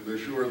to the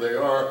shore they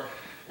are,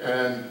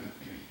 and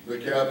the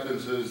captain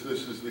says,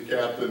 "This is the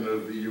captain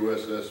of the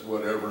USS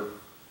whatever.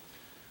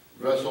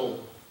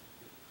 Vessel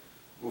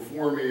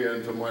before me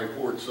and to my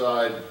port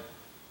side,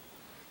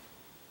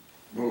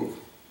 move.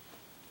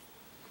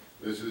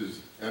 This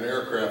is an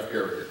aircraft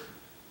carrier.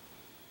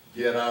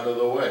 Get out of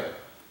the way."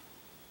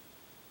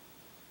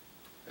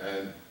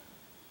 And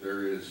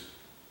there is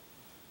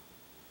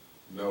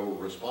no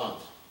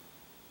response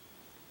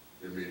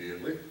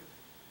immediately.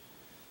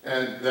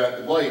 And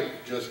that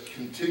light just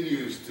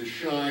continues to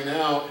shine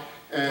out,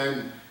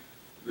 and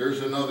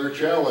there's another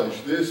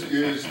challenge. This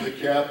is the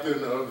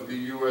captain of the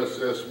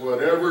USS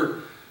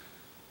whatever.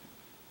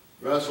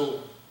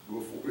 Vessel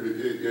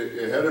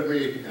ahead of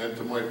me and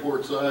to my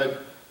port side,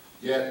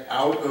 get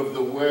out of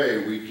the way.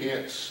 We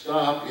can't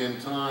stop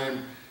in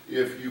time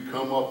if you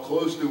come up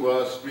close to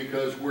us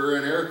because we're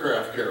an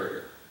aircraft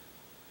carrier.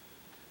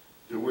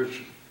 To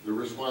which the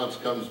response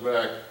comes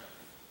back,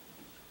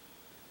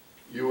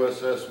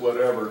 USS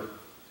whatever,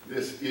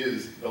 this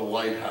is the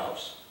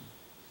lighthouse.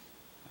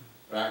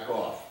 Back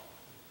off.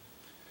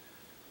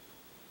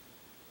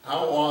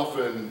 How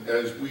often,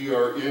 as we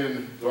are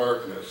in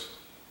darkness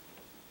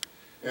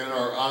and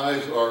our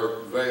eyes are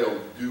veiled,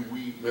 do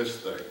we miss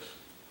things?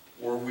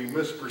 Or we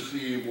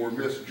misperceive or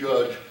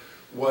misjudge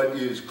what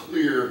is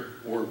clear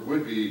or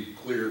would be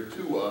clear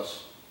to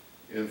us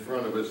in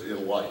front of us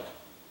in light?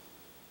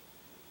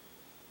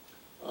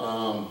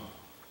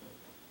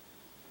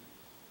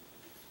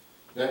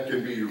 That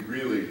can be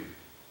really,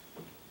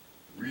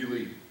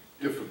 really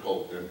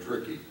difficult and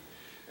tricky.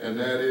 And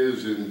that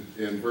is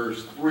in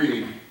verse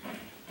 3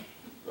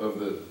 of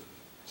the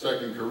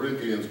 2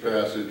 Corinthians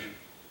passage.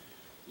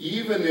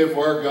 Even if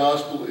our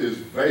gospel is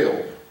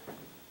veiled,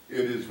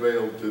 it is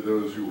veiled to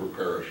those who are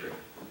perishing.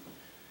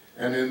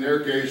 And in their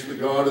case, the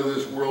God of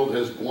this world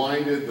has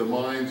blinded the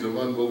minds of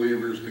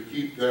unbelievers to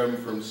keep them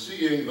from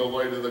seeing the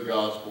light of the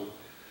gospel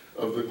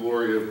of the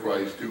glory of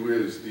Christ, who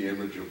is the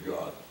image of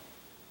God.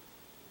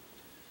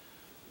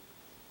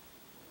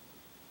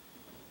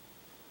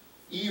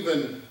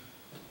 Even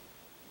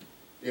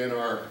in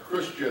our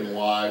Christian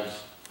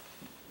lives,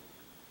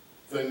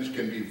 things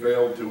can be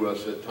veiled to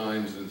us at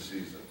times and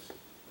seasons.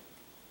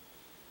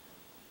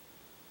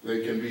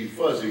 They can be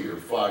fuzzy or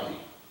foggy.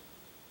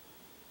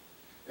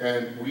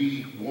 And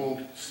we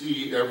won't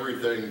see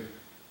everything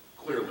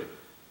clearly.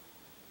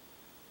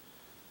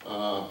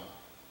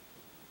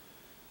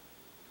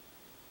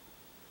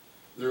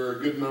 There are a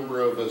good number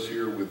of us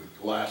here with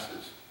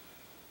glasses.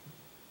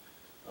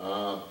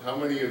 How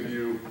many of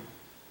you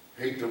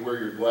hate to wear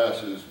your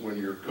glasses when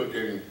you're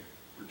cooking,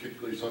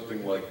 particularly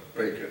something like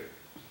bacon.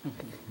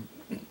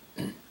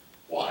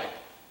 Why?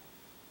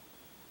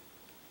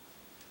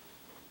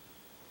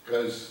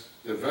 Because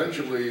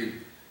eventually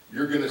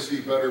you're going to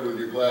see better with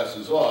your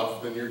glasses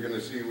off than you're going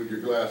to see with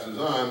your glasses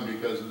on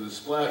because of the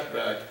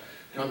splashback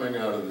coming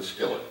out of the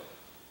skillet.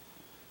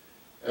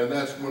 And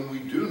that's when we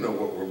do know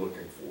what we're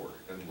looking for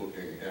and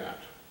looking at.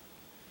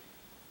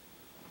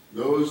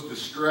 Those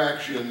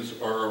distractions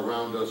are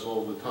around us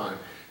all the time.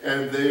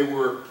 And they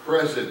were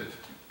present,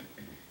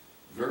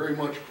 very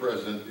much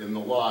present in the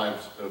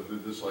lives of the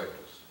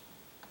disciples.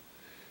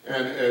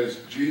 And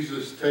as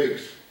Jesus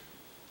takes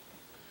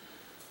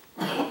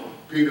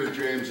Peter,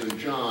 James, and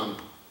John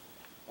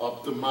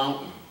up the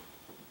mountain,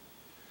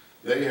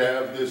 they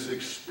have this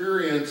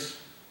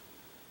experience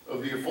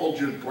of the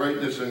effulgent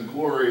brightness and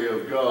glory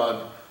of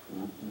God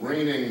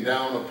raining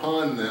down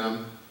upon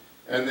them,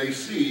 and they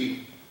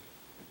see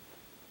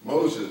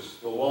Moses,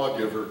 the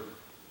lawgiver,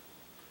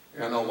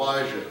 and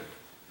Elijah,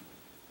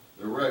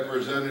 the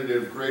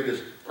representative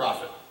greatest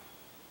prophet,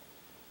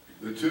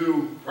 the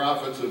two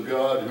prophets of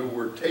God who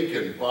were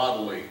taken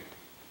bodily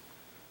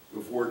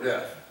before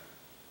death.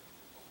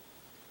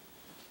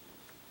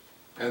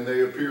 And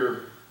they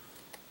appear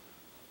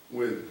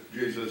with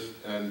Jesus,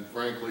 and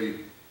frankly,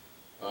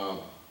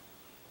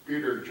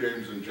 Peter,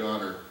 James, and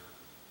John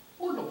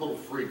we're a little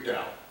freaked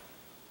out.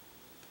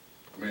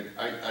 I mean,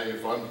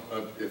 if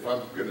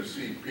I'm going to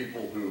see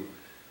people who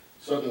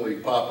suddenly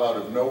pop out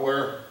of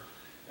nowhere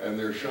and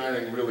they're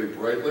shining really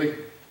brightly,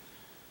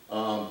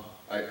 I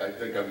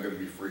think I'm going to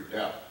be freaked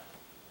out.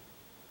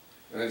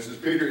 And it says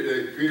Peter,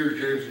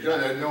 James, and John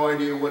had no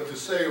idea what to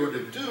say or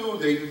to do.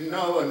 They didn't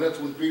know, and that's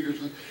when Peter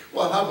said,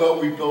 well, how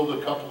about we build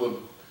a couple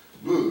of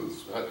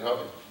booths?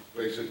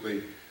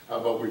 Basically, how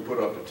about we put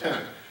up a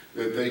tent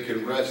that they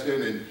can rest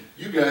in, and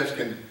you guys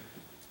can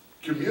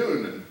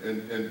commune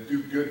and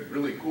do good,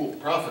 really cool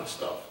prophet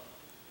stuff.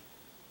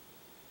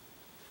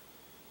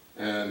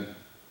 And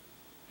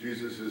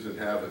Jesus isn't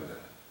having that.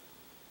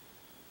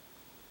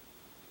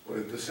 But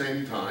at the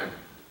same time,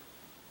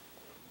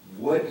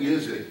 what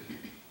is it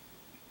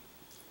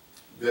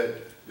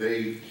that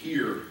they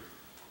hear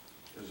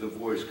as a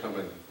voice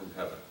coming from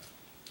heaven?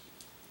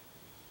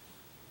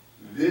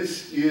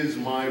 This is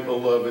my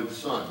beloved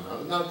Son. Now,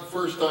 it's not the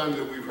first time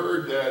that we've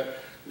heard that.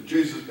 At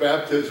Jesus'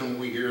 baptism,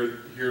 we hear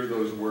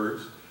those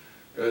words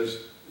as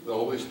the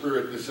Holy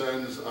Spirit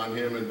descends on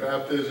him in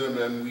baptism,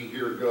 and we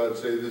hear God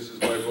say, this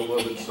is my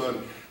beloved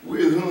Son,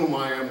 with whom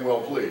I am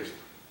well pleased.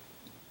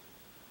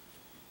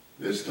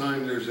 This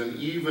time there's an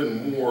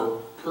even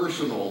more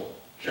personal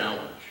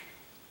challenge.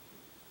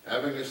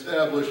 Having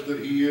established that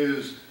he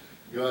is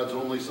God's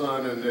only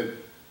Son and that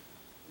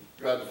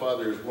God the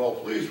Father is well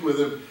pleased with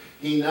him,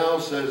 he now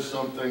says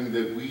something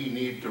that we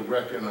need to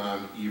reckon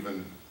on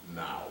even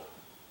now.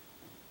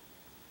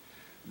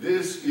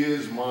 This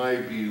is my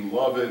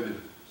beloved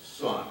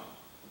Son.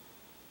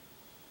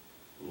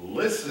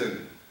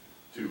 Listen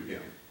to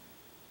him.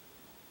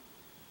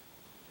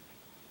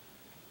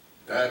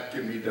 That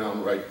can be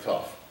downright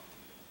tough.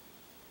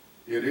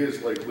 It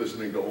is like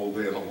listening to old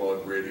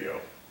analog radio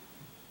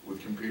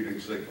with competing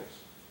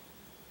signals.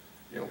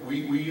 You know, we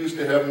used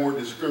to have more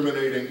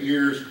discriminating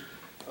ears.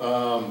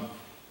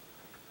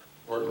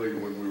 Partly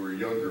when we were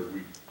younger,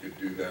 we could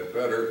do that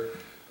better.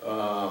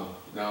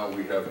 Now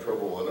we have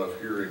trouble enough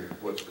hearing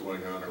what's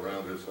going on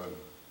around us on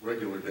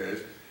regular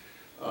days.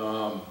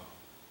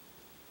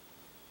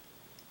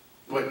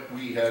 But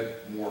we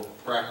had more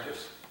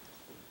practice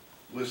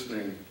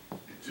listening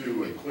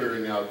to and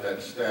clearing out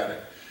that static.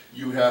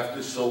 You have to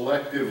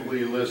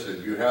selectively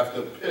listen. You have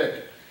to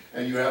pick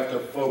and you have to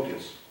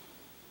focus.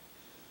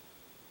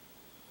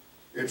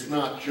 It's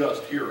not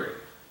just hearing.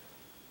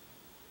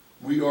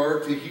 We are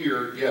to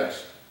hear,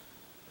 yes,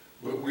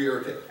 but we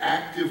are to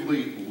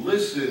actively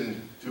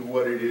listen to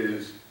what it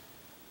is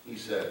he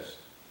says,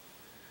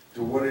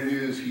 to what it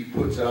is he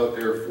puts out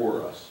there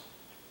for us.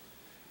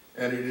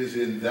 And it is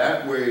in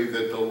that way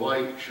that the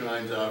light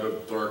shines out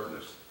of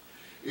darkness.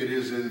 It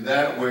is in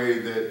that way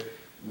that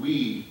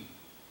we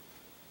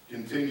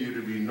continue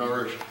to be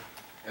nourished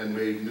and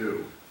made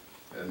new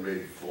and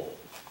made full.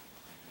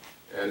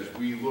 As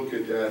we look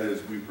at that,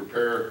 as we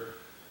prepare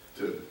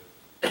to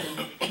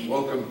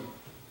welcome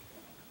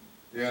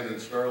Dan and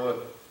Starla,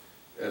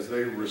 as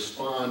they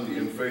respond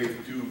in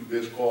faith to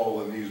this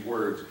call and these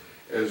words,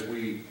 as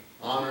we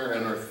honor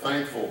and are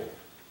thankful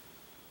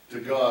to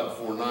God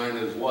for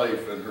Nina's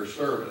life and her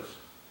service,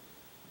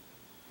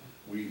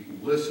 we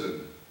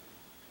listen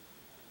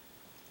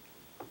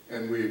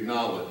and we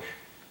acknowledge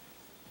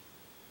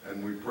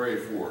and we pray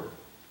for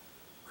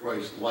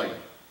Christ's light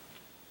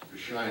to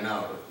shine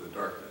out of the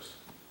darkness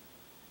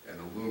and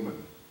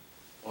illumine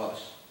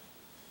us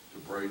to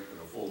bright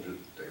and effulgent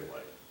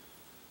daylight.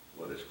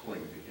 Let us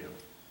cling to him.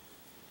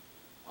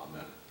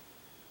 Amen.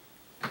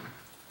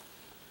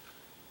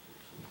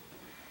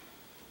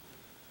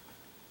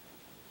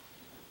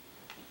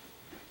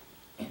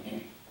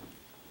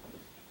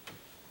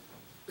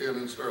 Dan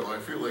and Starla, I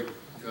feel like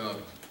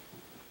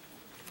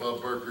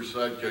Bob Barker's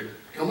sidekick.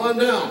 Come on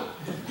down.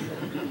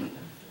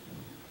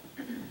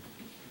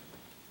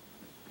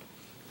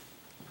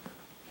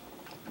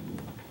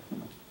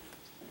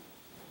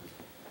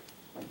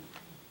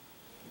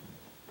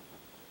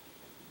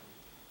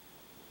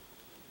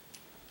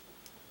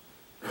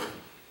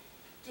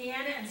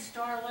 and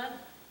Starla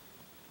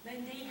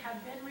Lindy have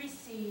been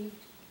received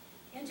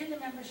into the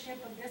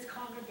membership of this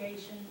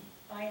congregation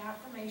by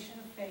affirmation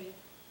of faith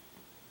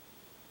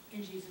in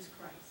Jesus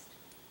Christ.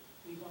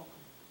 We welcome.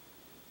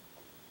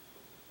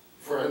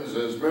 Friends,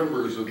 as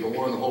members of the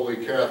one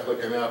holy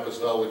Catholic and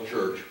Apostolic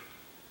Church,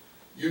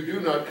 you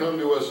do not come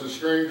to us as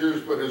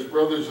strangers, but as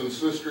brothers and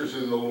sisters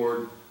in the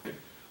Lord.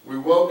 We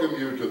welcome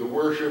you to the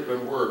worship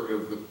and work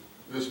of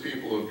this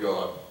people of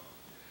God.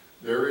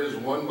 There is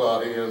one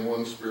body and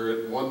one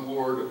Spirit, one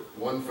Lord,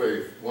 one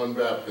faith, one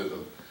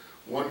baptism,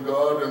 one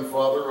God and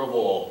Father of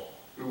all,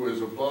 who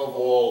is above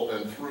all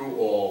and through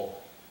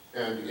all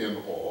and in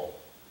all.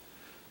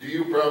 Do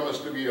you promise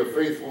to be a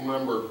faithful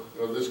member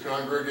of this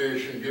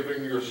congregation,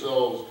 giving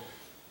yourselves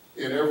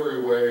in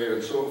every way,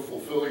 and so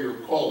fulfill your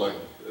calling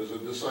as a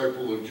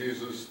disciple of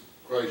Jesus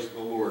Christ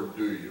the Lord,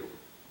 do you?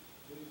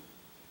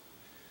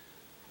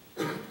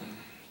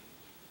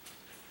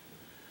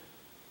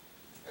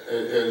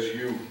 As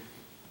you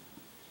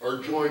are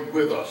joined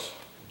with us,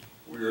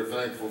 we are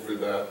thankful for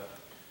that,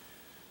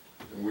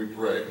 and we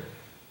pray.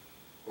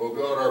 O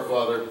God our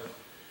Father,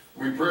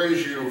 we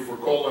praise you for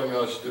calling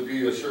us to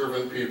be a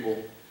servant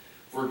people,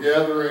 for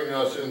gathering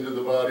us into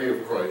the body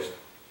of Christ.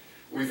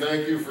 We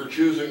thank you for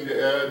choosing to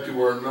add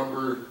to our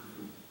number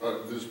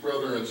this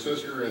brother and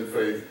sister in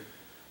faith.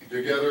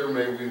 Together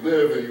may we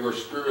live in your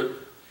Spirit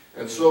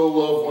and so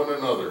love one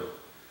another,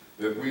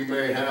 that we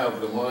may have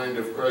the mind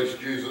of Christ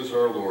Jesus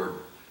our Lord,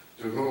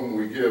 to whom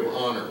we give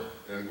honor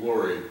and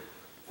glory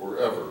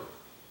forever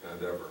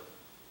and ever.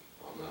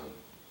 Amen.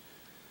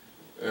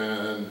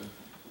 And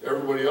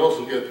everybody else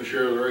will get to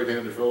share the right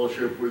hand of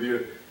fellowship with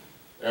you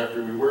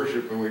after we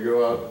worship, and we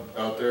go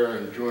out there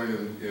and join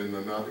in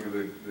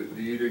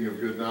the eating of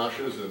good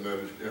nashes and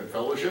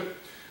fellowship.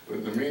 But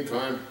in the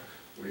meantime,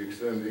 we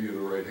extend to you the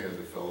right hand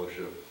of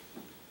fellowship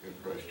in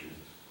Christ Jesus.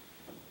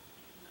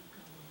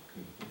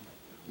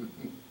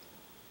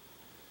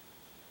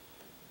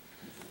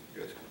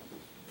 Good.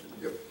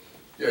 Yep.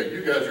 Yeah,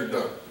 you guys are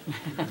done.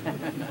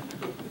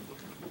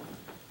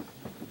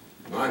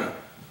 Nina,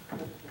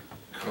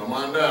 come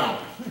on down.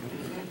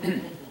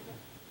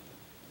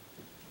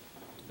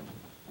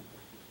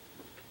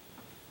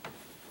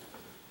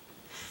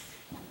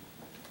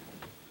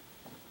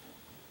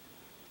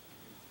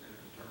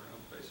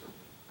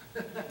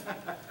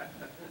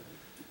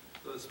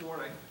 So this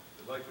morning,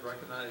 I'd like to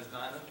recognize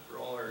Nina for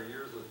all her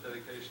years of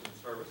dedication and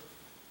service.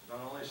 Not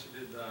only she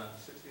did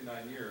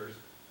 69 years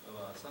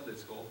of Sunday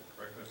school,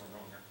 correct me if I'm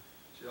wrong here,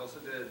 she also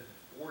did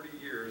 40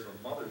 years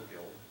of Mother's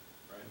Guild,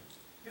 right?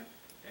 Yep.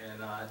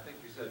 And I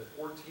think you said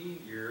 14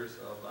 years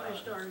of... I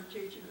started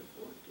teaching at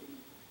 14.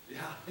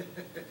 Yeah,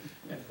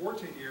 and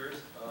 14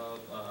 years of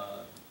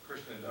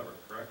Christian Endeavor,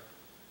 correct?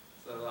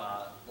 So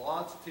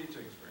lots of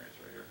teaching experience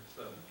right here.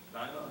 So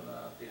Nina, on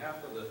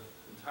behalf of the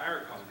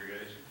entire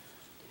congregation,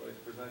 I'd like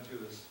to present you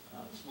this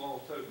small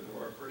token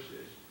of our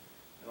appreciation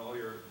and all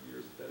your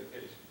years of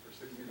dedication for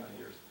 69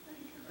 years. Thank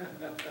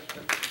you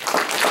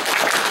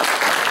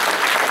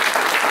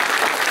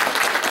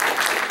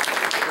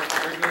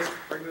very much.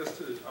 Bring this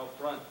to out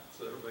front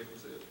so everybody can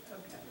see it.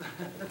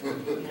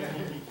 Okay.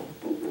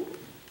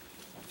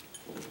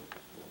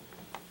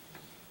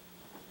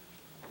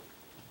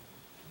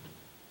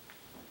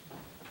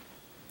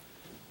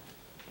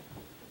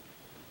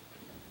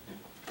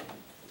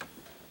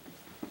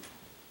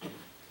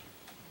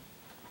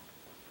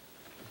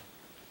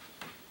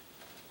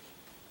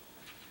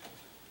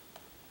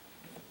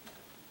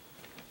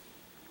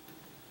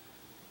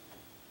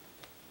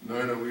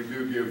 Nina, we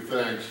do give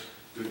thanks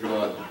to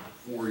God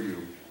for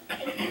you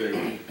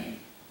daily.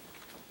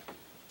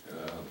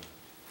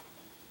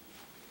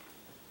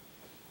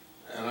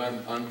 And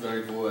I'm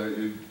thankful.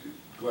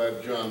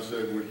 Glad John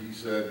said what he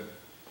said.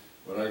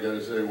 But I got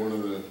to say, one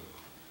of the,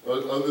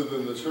 other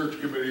than the search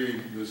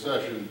committee, the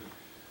session,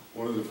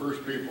 one of the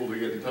first people to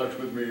get in touch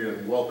with me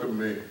and welcome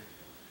me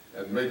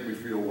and make me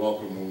feel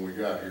welcome when we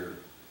got here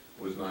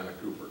was Nina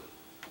Cooper.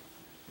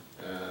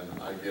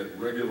 And I get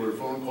regular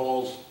phone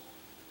calls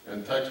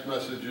and text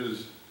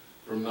messages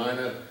from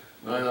Nina.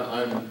 Nina,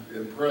 I'm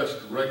impressed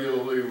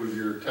regularly with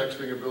your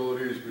texting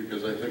abilities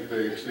because I think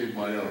they exceed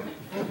my own.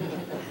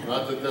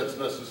 Not that that's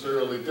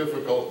necessarily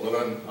difficult, but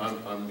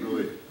I'm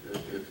really,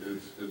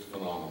 it's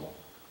phenomenal.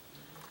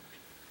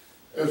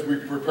 As we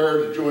prepare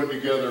to join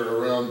together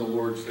around the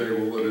Lord's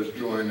table, let us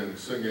join in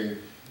singing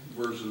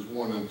verses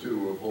 1 and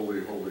 2 of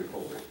Holy, Holy,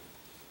 Holy.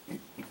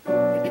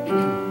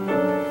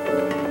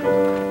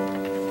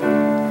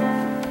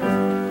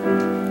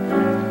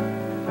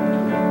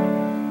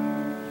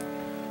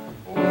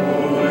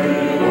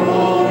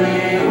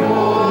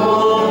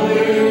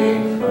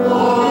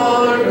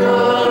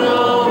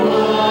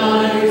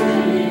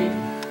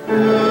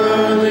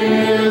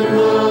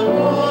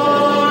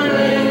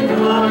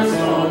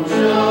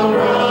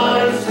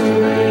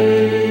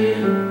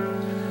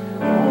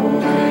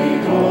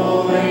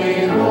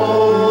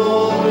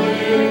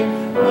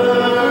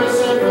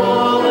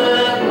 Merciful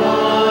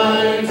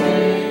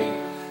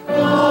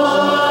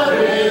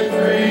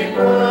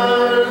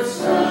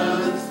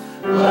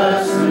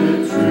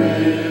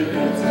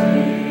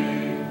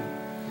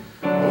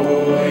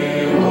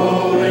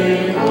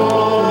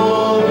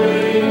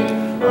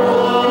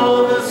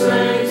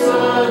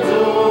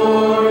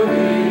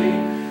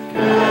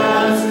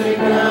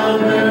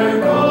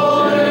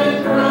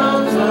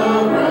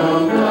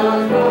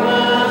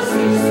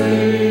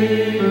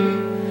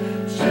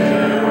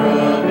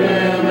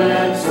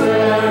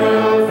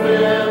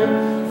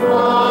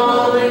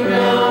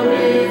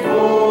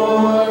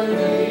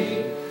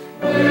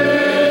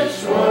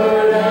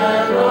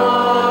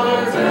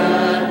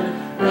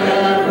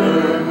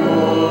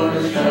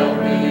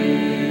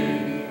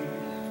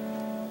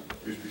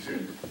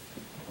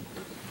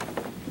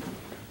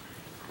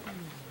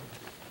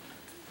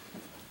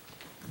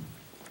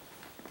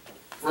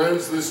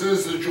Friends, this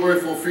is the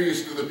joyful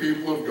feast of the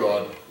people of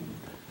God.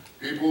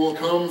 People will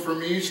come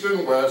from east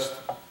and west,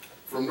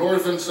 from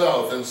north and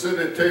south, and sit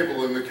at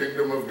table in the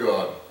kingdom of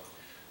God.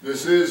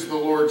 This is the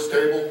Lord's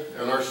table,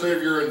 and our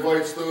Savior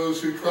invites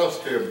those who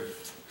trust him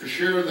to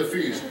share the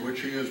feast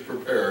which he has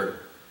prepared.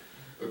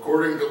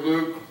 According to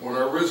Luke, when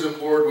our risen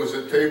Lord was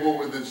at table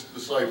with his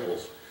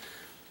disciples,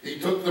 he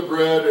took the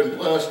bread and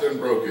blessed and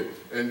broke it,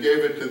 and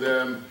gave it to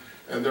them,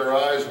 and their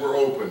eyes were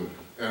opened,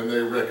 and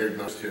they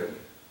recognized him.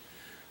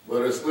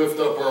 Let us lift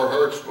up our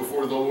hearts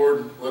before the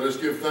Lord. Let us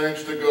give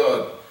thanks to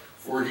God,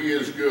 for he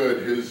is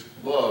good. His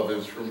love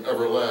is from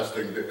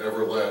everlasting to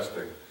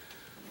everlasting.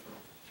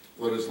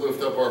 Let us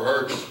lift up our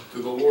hearts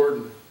to the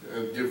Lord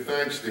and give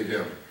thanks to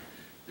him,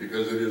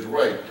 because it is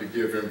right to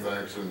give him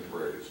thanks and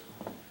praise.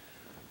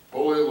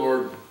 Holy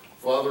Lord,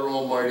 Father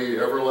Almighty,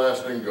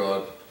 everlasting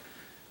God,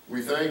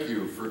 we thank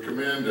you for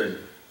commanding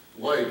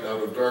light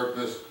out of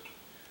darkness,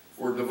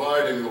 for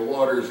dividing the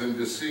waters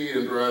into sea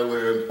and dry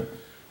land,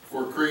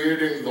 for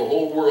creating the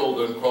whole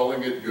world and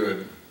calling it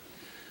good.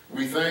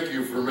 We thank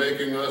you for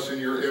making us in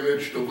your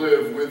image to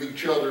live with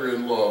each other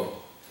in love,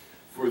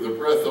 for the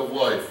breath of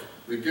life,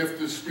 the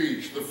gift of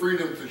speech, the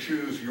freedom to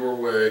choose your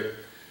way.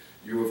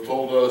 You have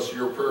told us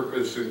your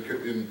purpose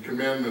in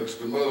commandments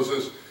to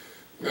Moses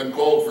and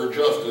called for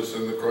justice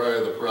in the cry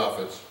of the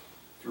prophets.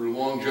 Through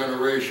long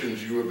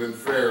generations you have been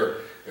fair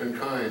and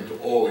kind to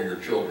all your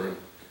children.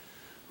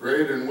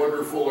 Great and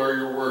wonderful are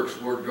your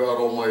works, Lord God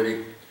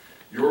Almighty.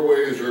 Your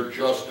ways are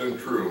just and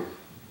true.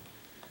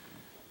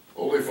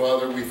 Holy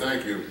Father, we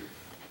thank you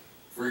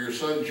for your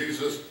Son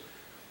Jesus,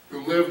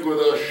 who lived with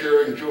us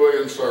sharing joy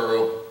and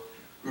sorrow,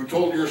 who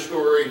told your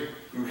story,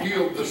 who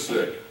healed the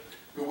sick,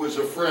 who was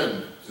a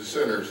friend to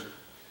sinners.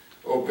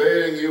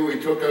 Obeying you, he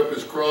took up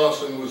his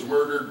cross and was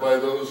murdered by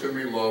those whom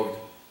he loved.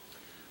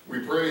 We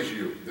praise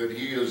you that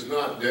he is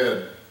not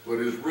dead, but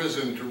is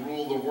risen to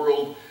rule the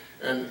world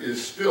and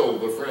is still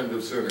the friend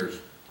of sinners.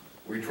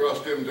 We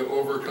trust him to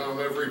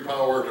overcome every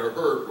power to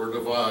hurt or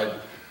divide,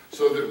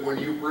 so that when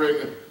you bring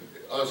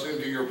us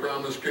into your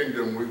promised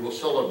kingdom, we will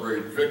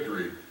celebrate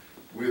victory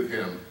with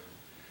him.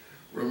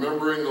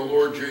 Remembering the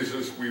Lord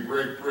Jesus, we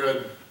break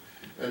bread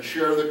and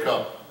share the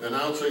cup,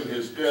 announcing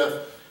his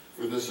death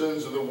for the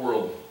sins of the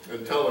world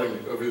and telling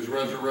of his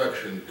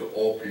resurrection to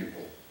all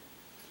people.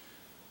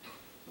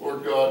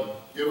 Lord God,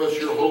 give us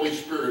your Holy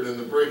Spirit in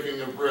the breaking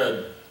of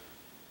bread,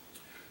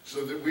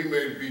 so that we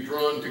may be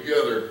drawn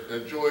together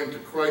and joined to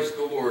Christ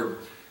the Lord,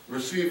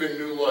 receiving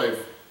new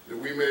life, that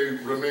we may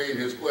remain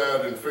his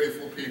glad and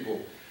faithful people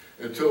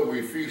until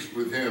we feast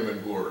with him in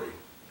glory.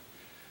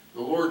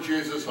 The Lord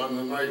Jesus, on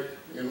the night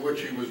in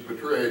which he was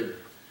betrayed,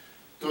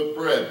 took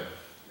bread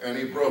and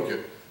he broke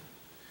it.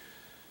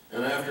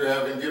 And after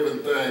having given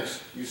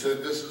thanks, he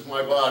said, "This is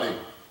my body,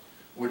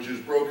 which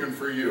is broken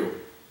for you.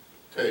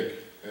 Take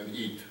and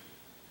eat."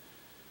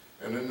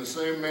 And in the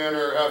same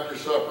manner, after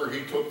supper,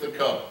 he took the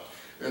cup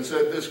and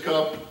said, "This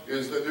cup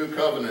is the new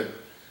covenant,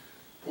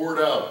 poured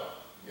out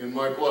in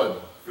my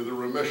blood for the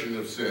remission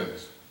of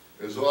sins.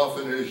 As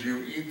often as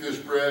you eat this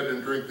bread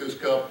and drink this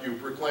cup, you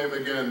proclaim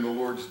again the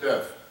Lord's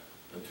death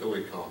until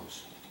he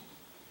comes."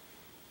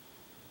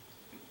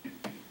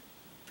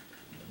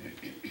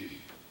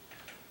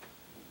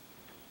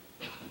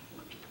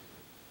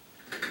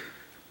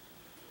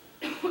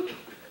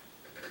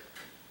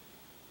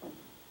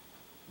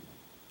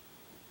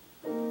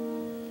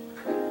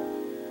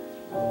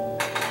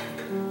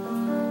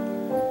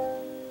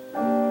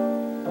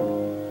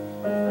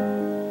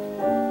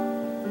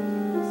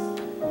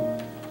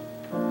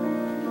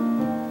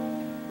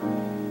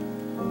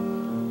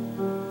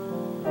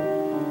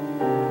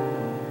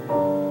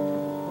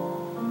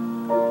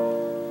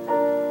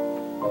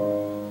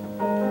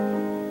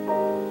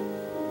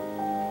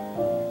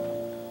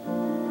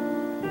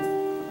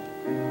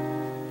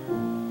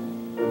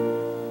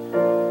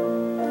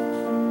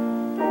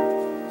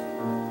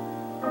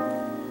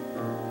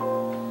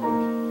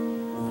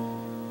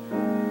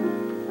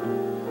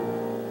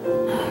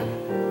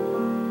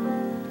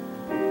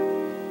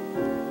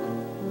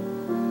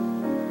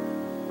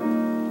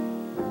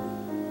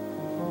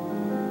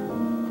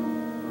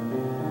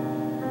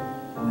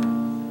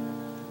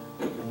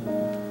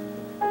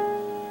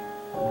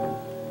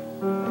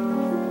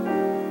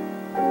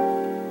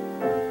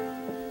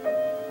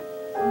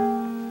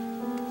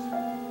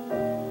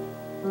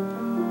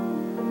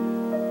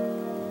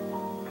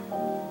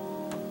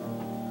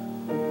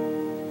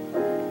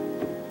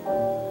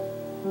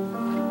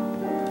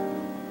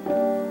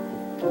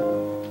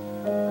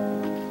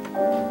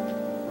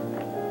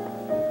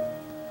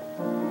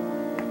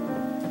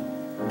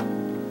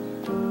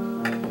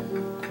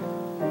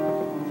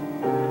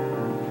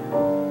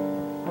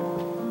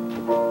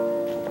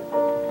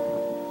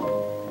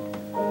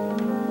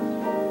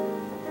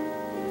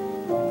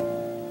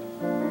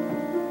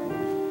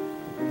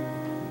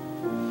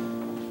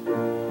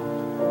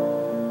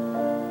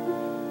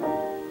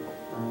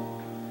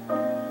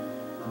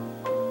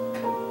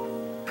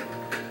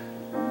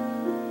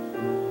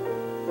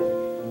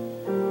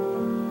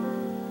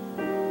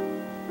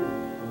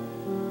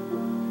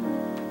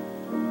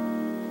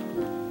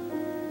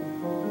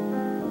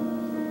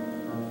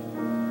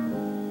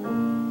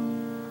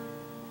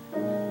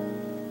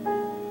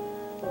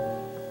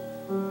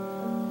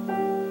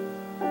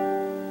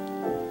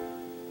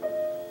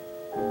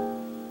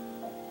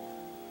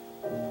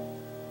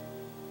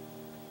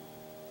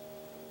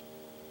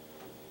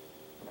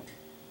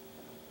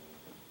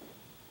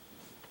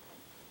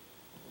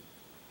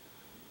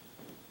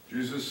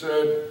 Jesus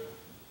said,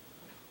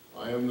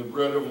 I am the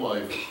bread of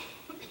life.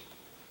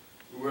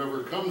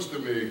 Whoever comes to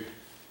me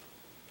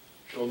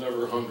shall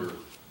never hunger.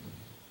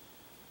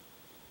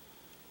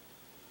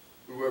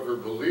 Whoever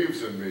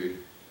believes in me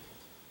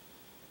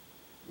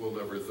will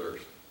never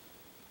thirst.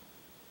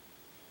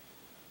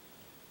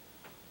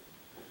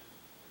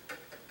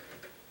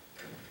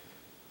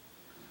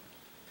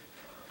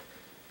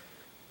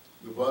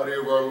 The body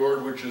of our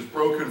Lord, which is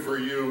broken for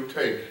you,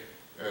 take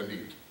and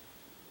eat.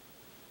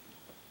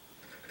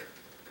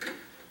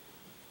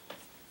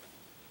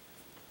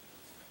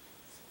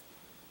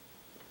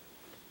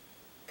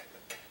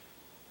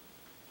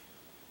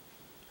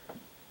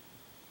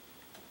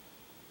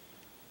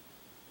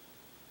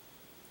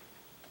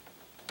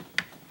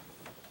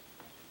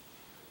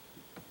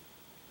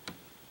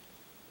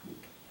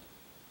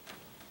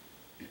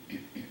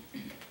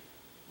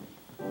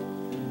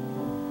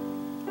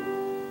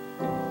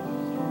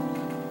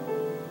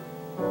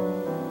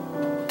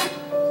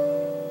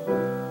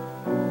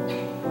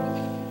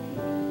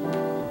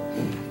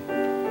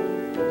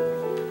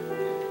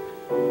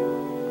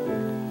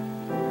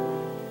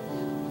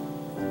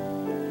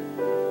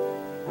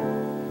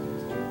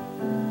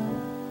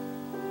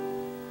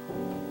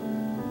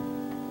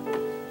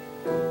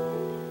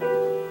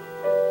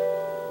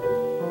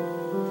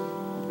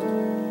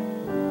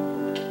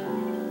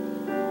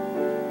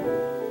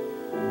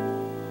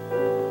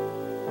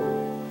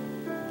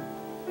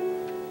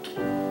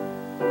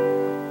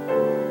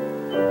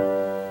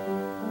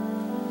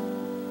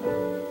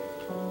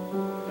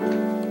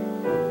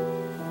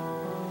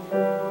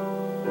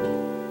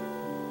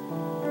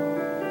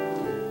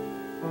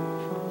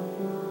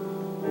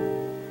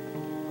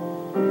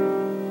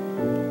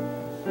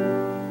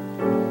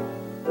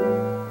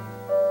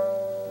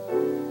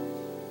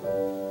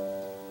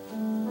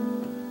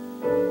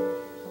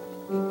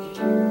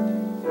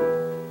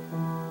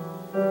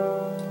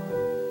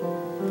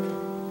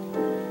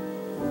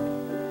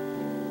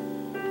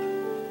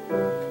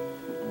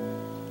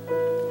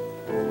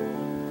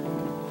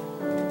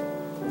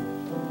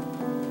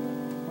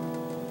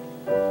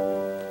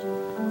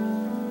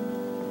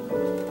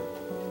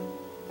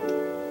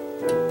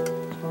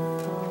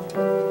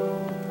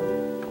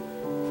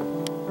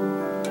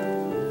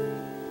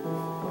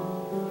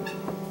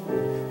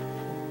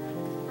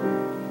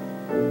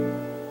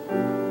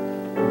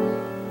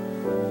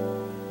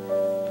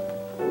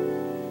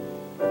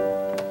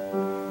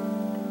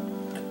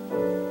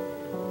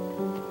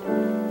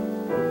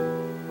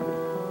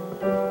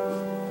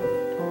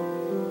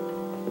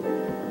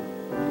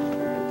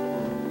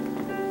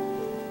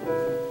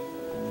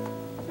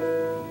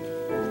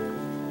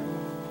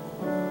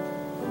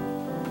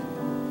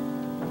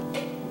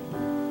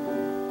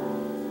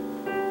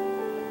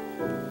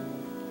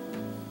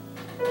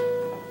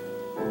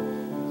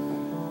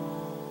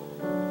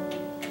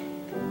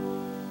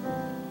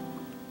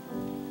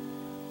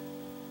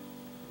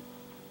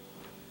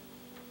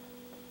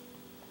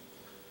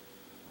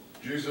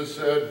 Jesus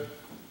said,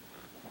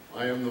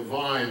 I am the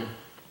vine,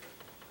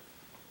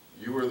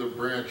 you are the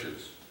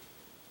branches.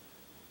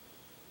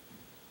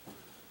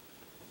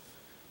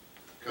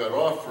 Cut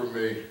off from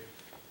me,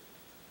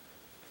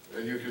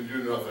 and you can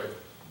do nothing.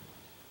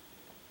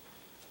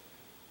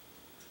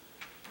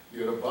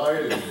 Yet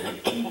abide in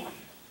me,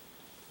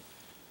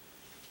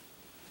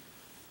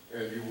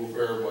 and you will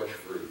bear much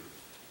fruit.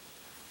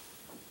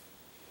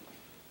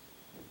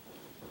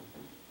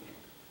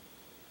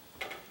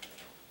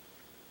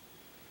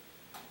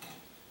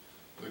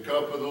 The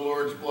cup of the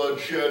Lord's blood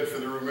shed for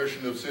the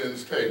remission of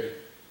sins, take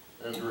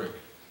and drink.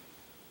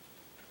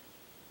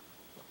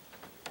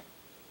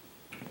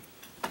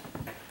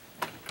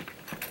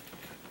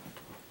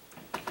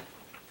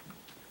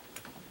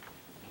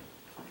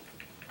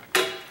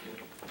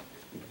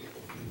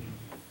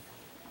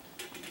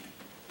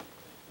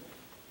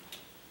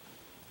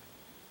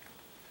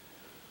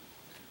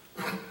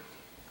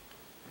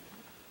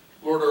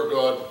 Lord our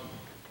God,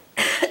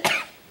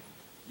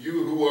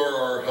 you who are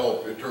our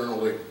help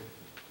eternally,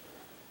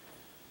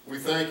 we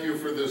thank you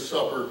for this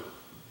supper,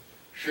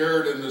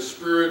 shared in the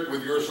Spirit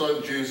with your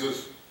Son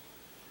Jesus,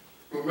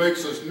 who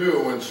makes us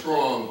new and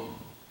strong,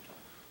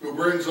 who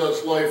brings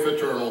us life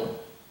eternal.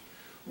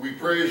 We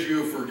praise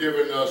you for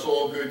giving us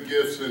all good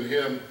gifts in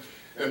him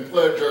and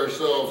pledge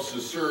ourselves to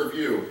serve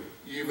you,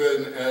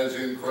 even as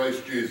in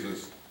Christ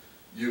Jesus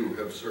you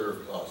have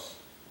served us.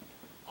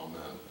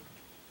 Amen.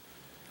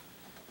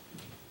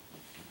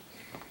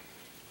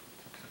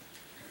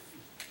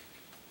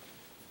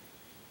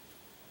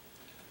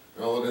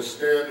 Now let us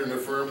stand and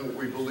affirm what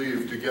we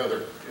believe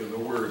together in the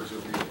words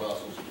of the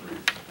Apostles' Creed.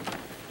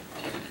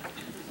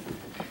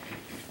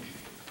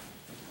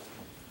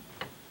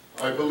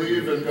 I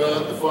believe in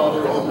God the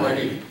Father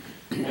Almighty,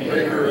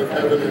 maker of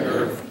heaven and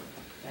earth,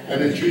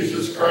 and in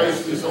Jesus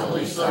Christ, his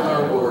only Son,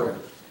 our Lord,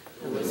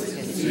 who was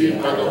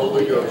conceived by the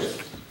Holy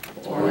Ghost,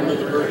 born of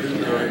the Virgin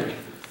Mary,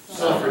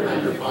 suffered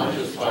under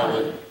Pontius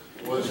Pilate,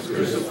 was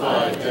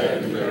crucified,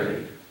 dead, and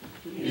buried.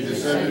 He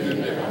descended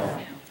into hell.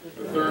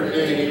 The third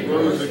day he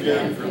rose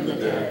again from the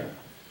dead.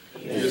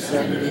 He ascended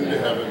ascended into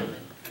heaven,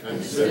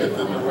 and sitteth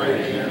in the right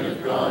hand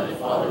of God the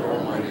Father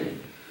Almighty.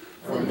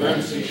 From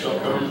thence he shall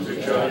come to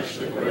judge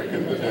the quick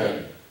and the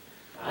dead.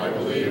 I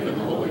believe in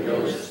the Holy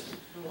Ghost,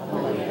 the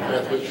Holy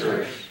Catholic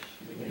Church,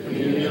 the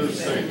communion of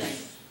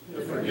saints,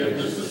 the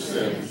forgiveness of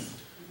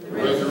sins, the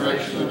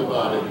resurrection of the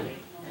body,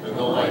 and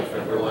the life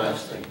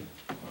everlasting.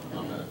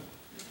 Amen.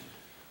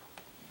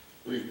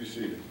 Please be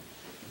seated.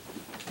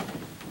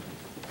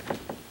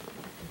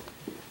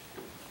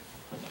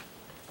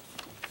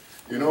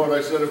 You know what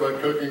I said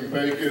about cooking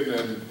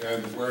bacon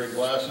and wearing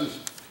glasses?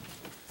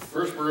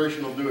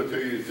 Perspiration will do it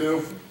to you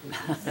too.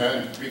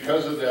 And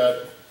because of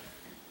that,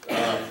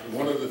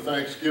 one of the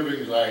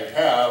Thanksgivings I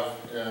have,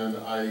 and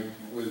I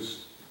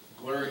was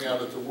glaring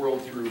out at the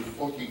world through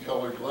funky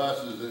colored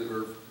glasses,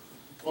 or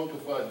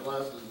funkified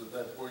glasses at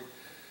that point.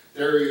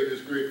 Terry, it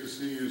is great to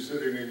see you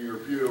sitting in your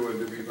pew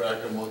and to be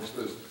back amongst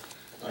us.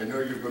 I know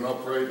you've been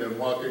upright and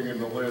walking in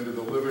the land of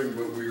the living,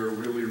 but we are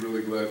really,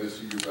 really glad to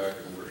see you back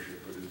in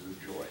worship. It is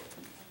a joy.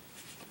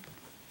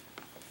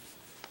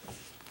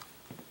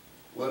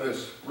 Let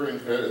us bring,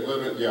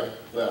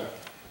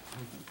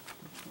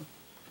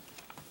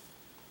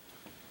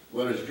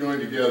 Let us join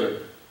together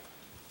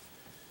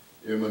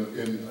in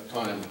a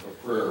time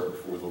of prayer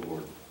before the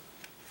Lord.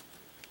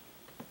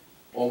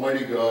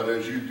 Almighty God,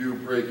 as you do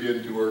break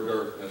into our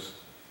darkness,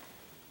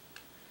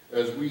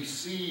 as we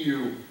see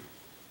you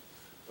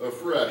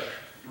afresh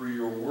through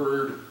your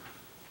word,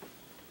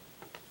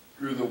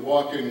 through the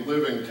walking,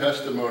 living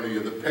testimony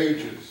of the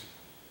pages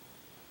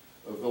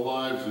of the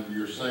lives of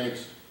your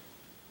saints,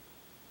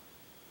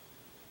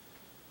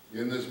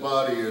 in this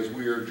body as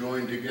we are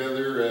joined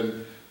together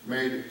and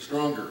made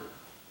stronger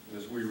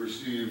as we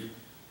receive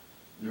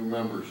new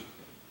members.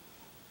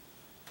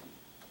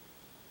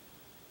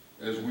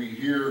 As we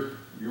hear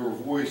your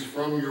voice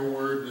from your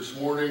word this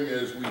morning,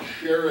 as we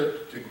share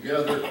it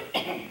together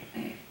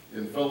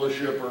in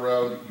fellowship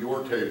around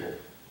your table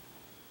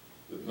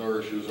that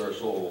nourishes our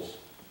souls.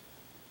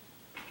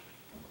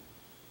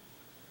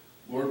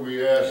 Lord,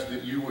 we ask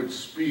that you would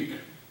speak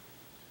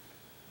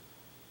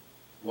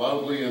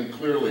loudly and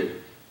clearly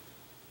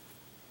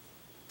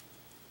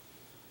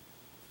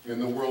in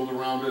the world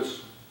around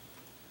us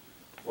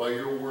by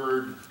your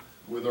word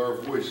with our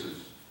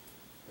voices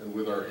and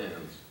with our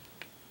hands.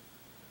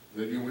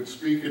 That you would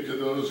speak it to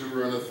those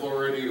who are in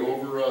authority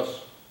over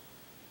us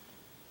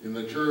in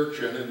the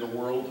church and in the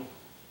world.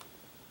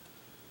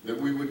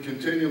 That we would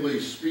continually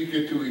speak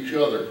it to each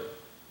other.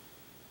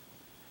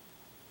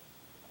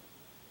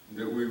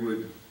 That we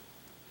would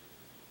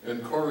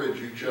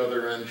encourage each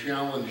other and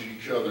challenge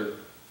each other.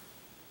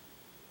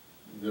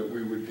 That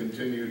we would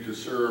continue to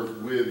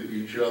serve with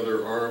each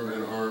other, arm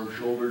in arm,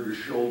 shoulder to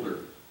shoulder.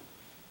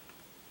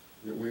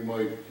 That we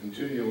might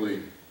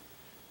continually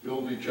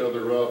build each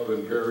other up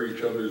and bear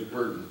each other's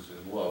burdens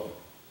in love.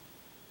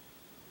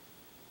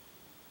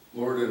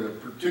 Lord, in a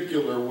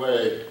particular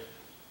way,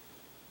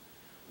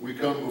 we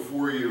come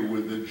before you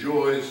with the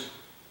joys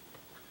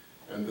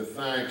and the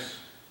thanks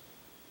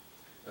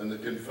and the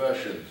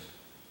confessions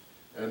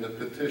and the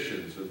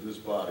petitions of this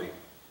body.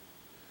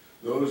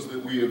 Those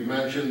that we have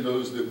mentioned,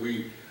 those that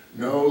we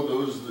know,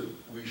 those that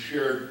we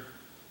share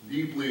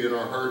deeply in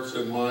our hearts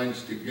and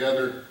minds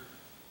together,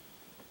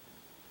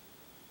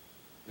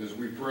 as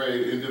we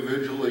pray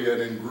individually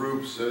and in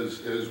groups,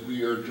 as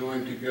we are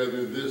joined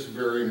together this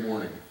very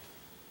morning.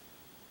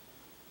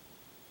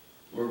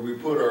 Lord, we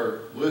put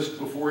our list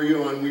before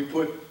you, and we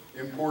put,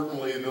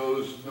 importantly,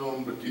 those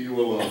known but to you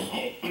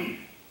alone.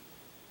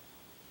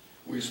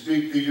 We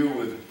speak to you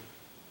with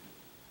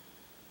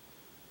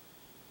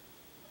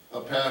a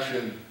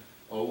passion,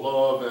 a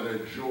love, and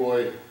a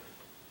joy,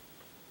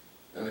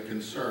 and a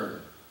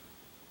concern.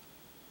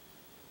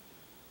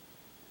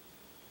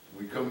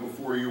 We come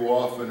before you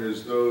often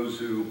as those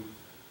who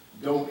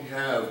don't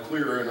have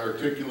clear and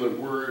articulate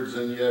words,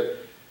 and yet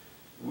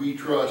we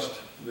trust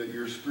that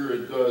your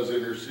Spirit does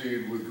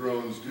intercede with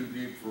groans too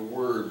deep for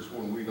words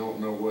when we don't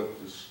know what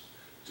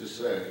to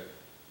say.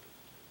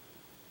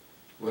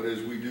 But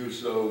as we do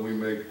so, we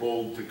make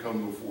bold to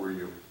come before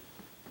you,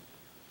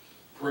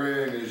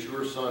 praying as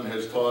your Son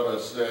has taught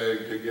us,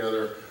 saying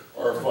together,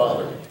 Our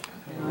Father,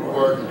 who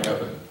art in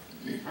heaven,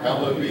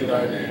 hallowed be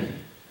thy name.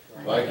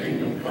 Thy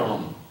kingdom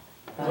come,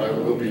 thy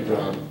will be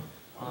done,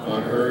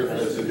 on earth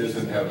as it is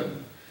in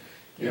heaven.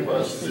 Give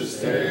us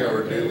this day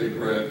our daily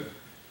bread,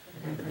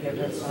 And forgive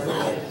us our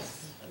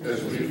debts,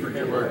 as we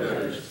forgive our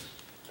debtors.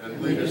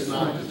 And lead us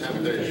not to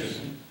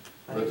temptation,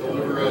 but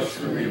deliver us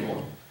from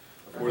evil.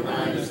 For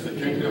thine is the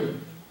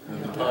kingdom,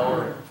 and the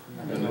power,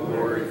 and the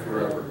glory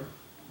forever.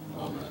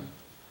 Amen.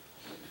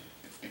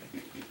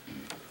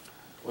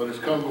 Let us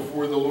come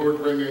before the Lord,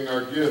 bringing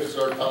our gifts,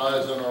 our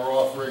tithes, and our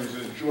offerings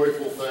in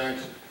joyful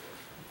thanks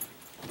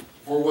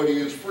for what he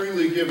has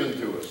freely given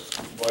to us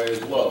by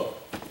his love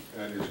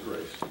and his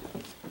grace.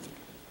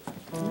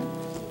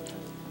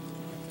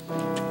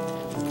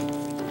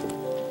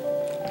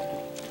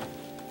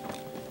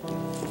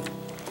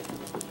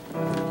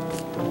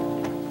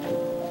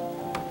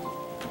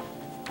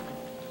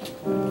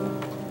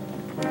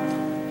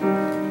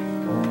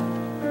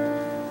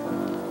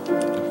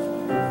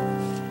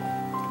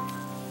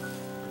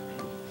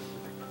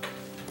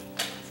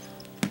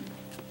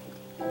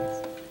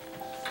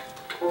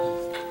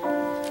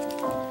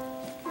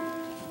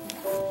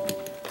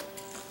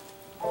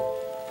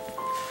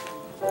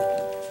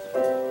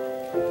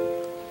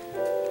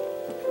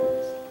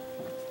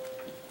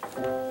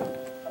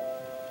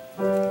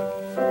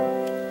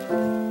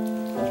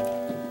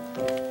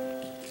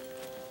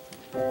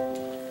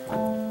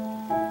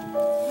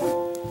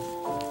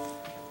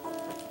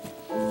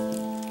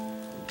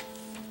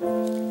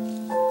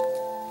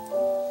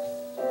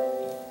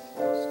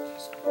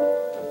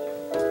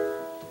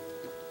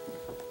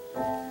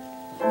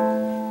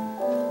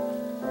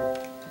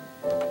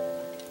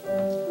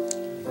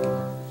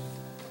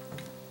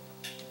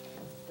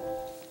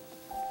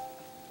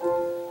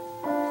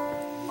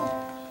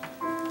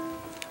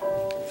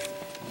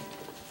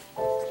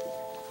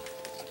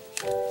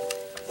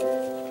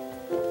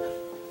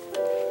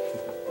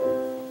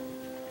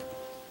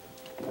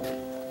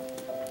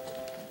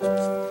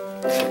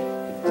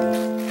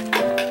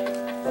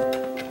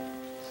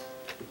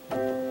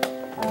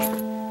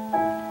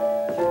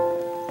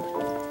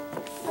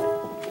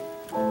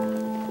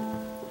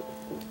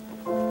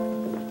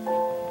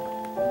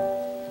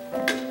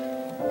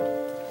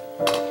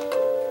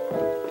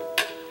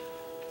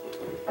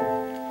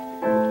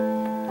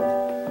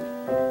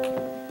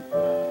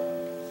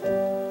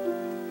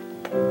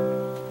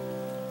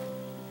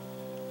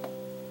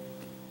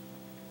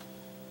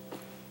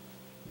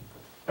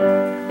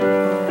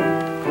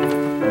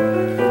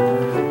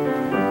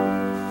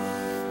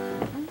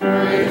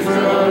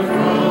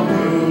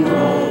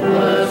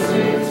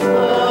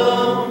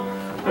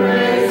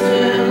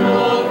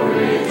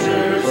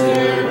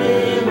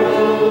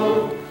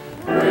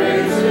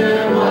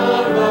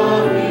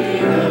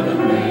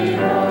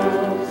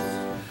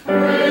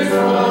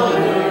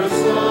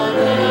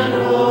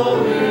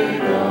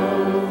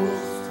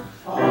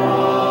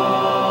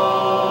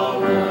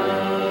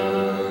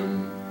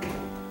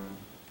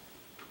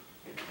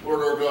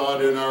 Lord our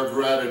God, in our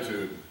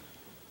gratitude,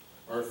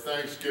 our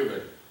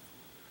thanksgiving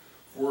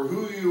for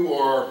who you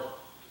are,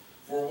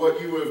 for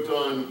what you have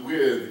done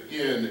with,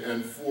 in,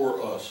 and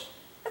for us,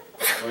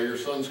 by your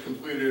Son's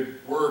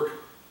completed work,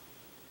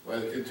 by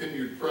the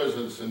continued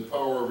presence and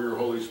power of your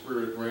Holy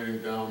Spirit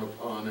raining down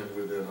upon and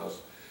within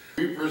us.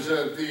 We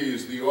present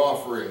these, the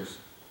offerings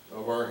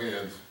of our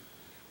hands.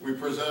 We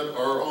present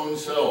our own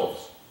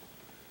selves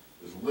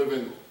as a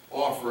living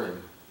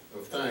offering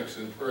of thanks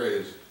and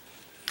praise.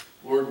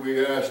 Lord,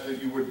 we ask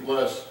that you would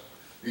bless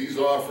these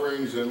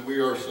offerings and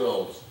we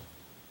ourselves,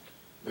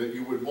 that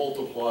you would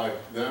multiply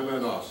them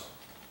and us,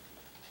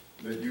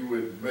 that you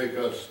would make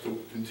us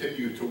to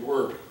continue to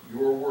work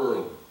your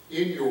world,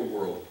 in your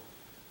world,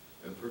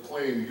 and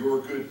proclaim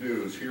your good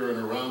news here and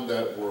around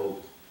that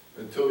world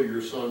until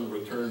your Son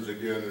returns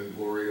again in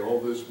glory. All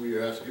this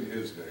we ask in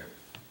his name.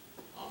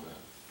 Amen.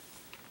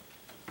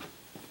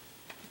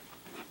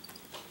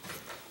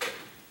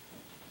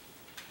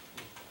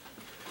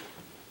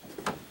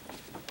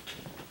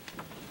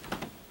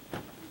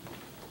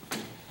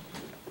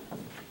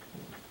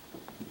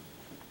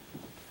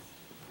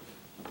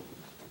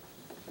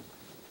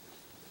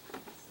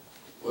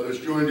 Let us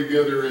join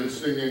together in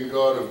singing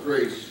God of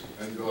Grace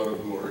and God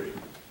of Glory.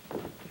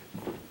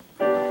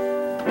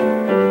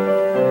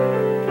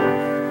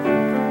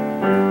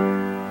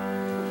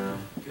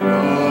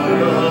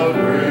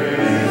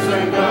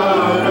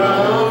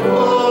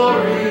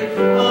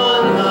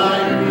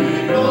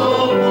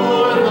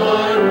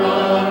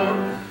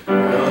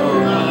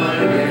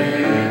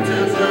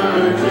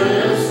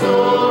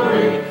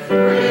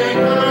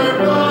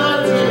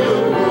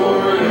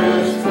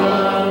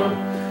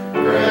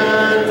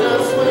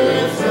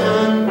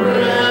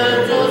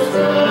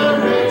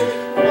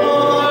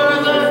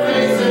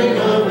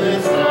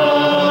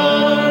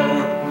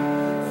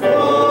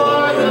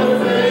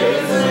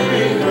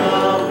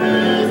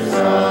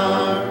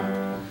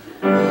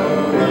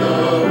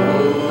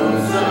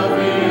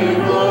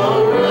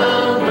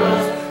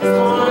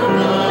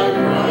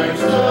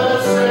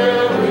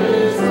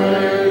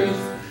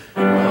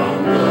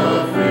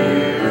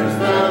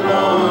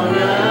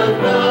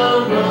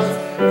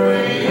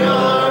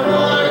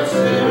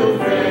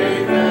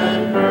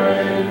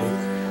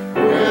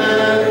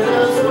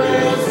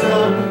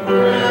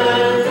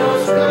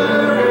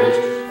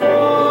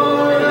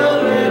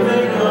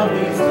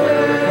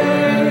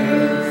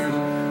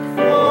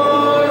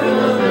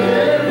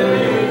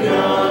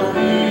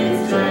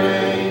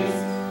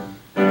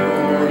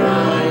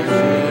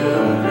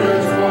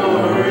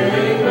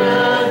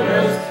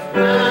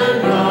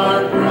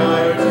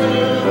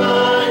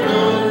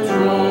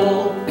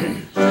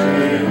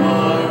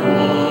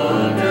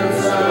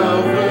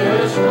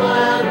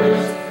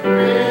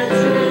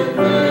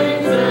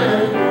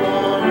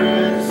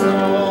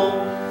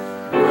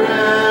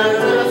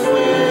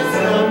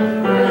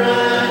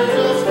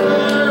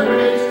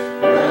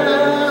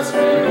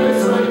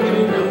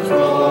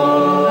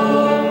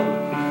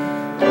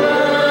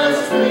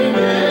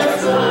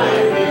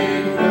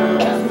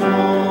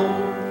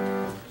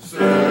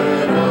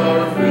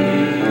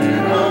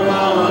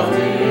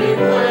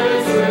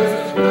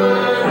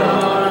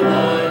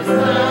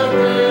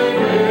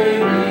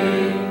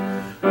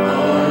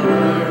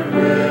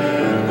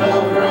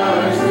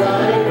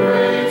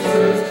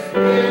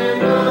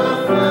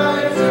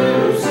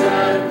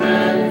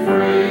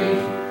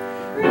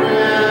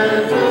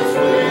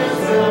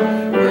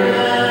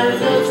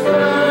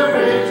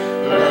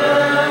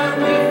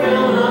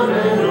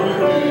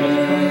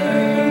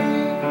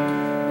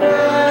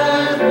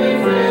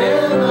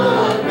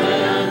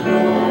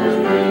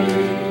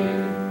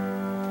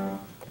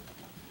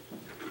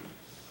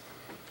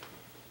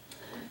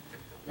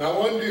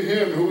 Now unto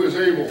him who is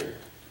able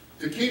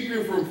to keep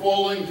you from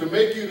falling, to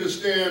make you to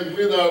stand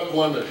without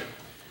blemish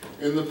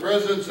in the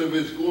presence of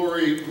his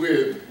glory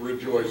with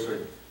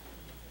rejoicing.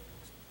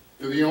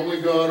 To the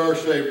only God our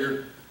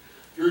Savior,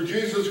 through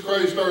Jesus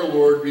Christ our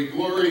Lord, be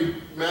glory,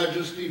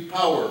 majesty,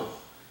 power,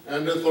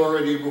 and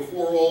authority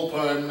before all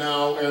time,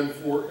 now and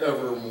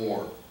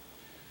forevermore.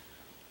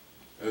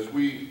 As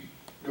we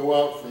go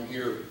out from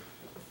here,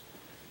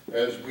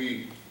 as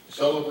we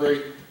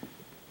celebrate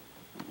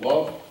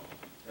love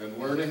and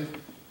learning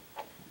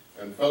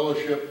and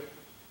fellowship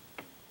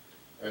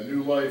and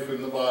new life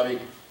in the body,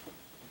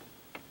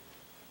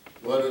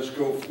 let us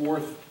go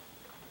forth,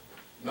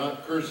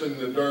 not cursing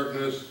the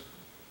darkness,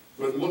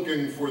 but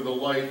looking for the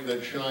light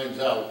that shines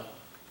out,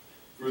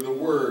 for the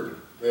word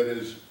that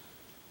is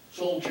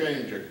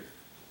soul-changing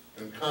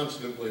and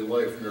constantly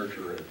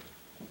life-nurturing.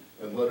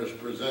 And let us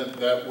present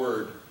that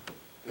word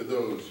to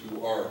those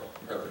who are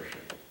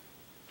perishing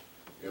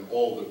in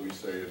all that we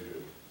say and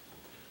do.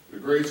 The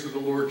grace of the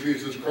Lord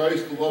Jesus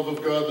Christ, the love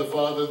of God the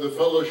Father, the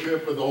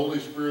fellowship of the Holy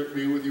Spirit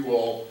be with you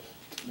all,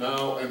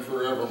 now and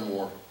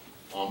forevermore.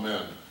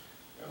 Amen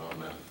and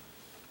amen.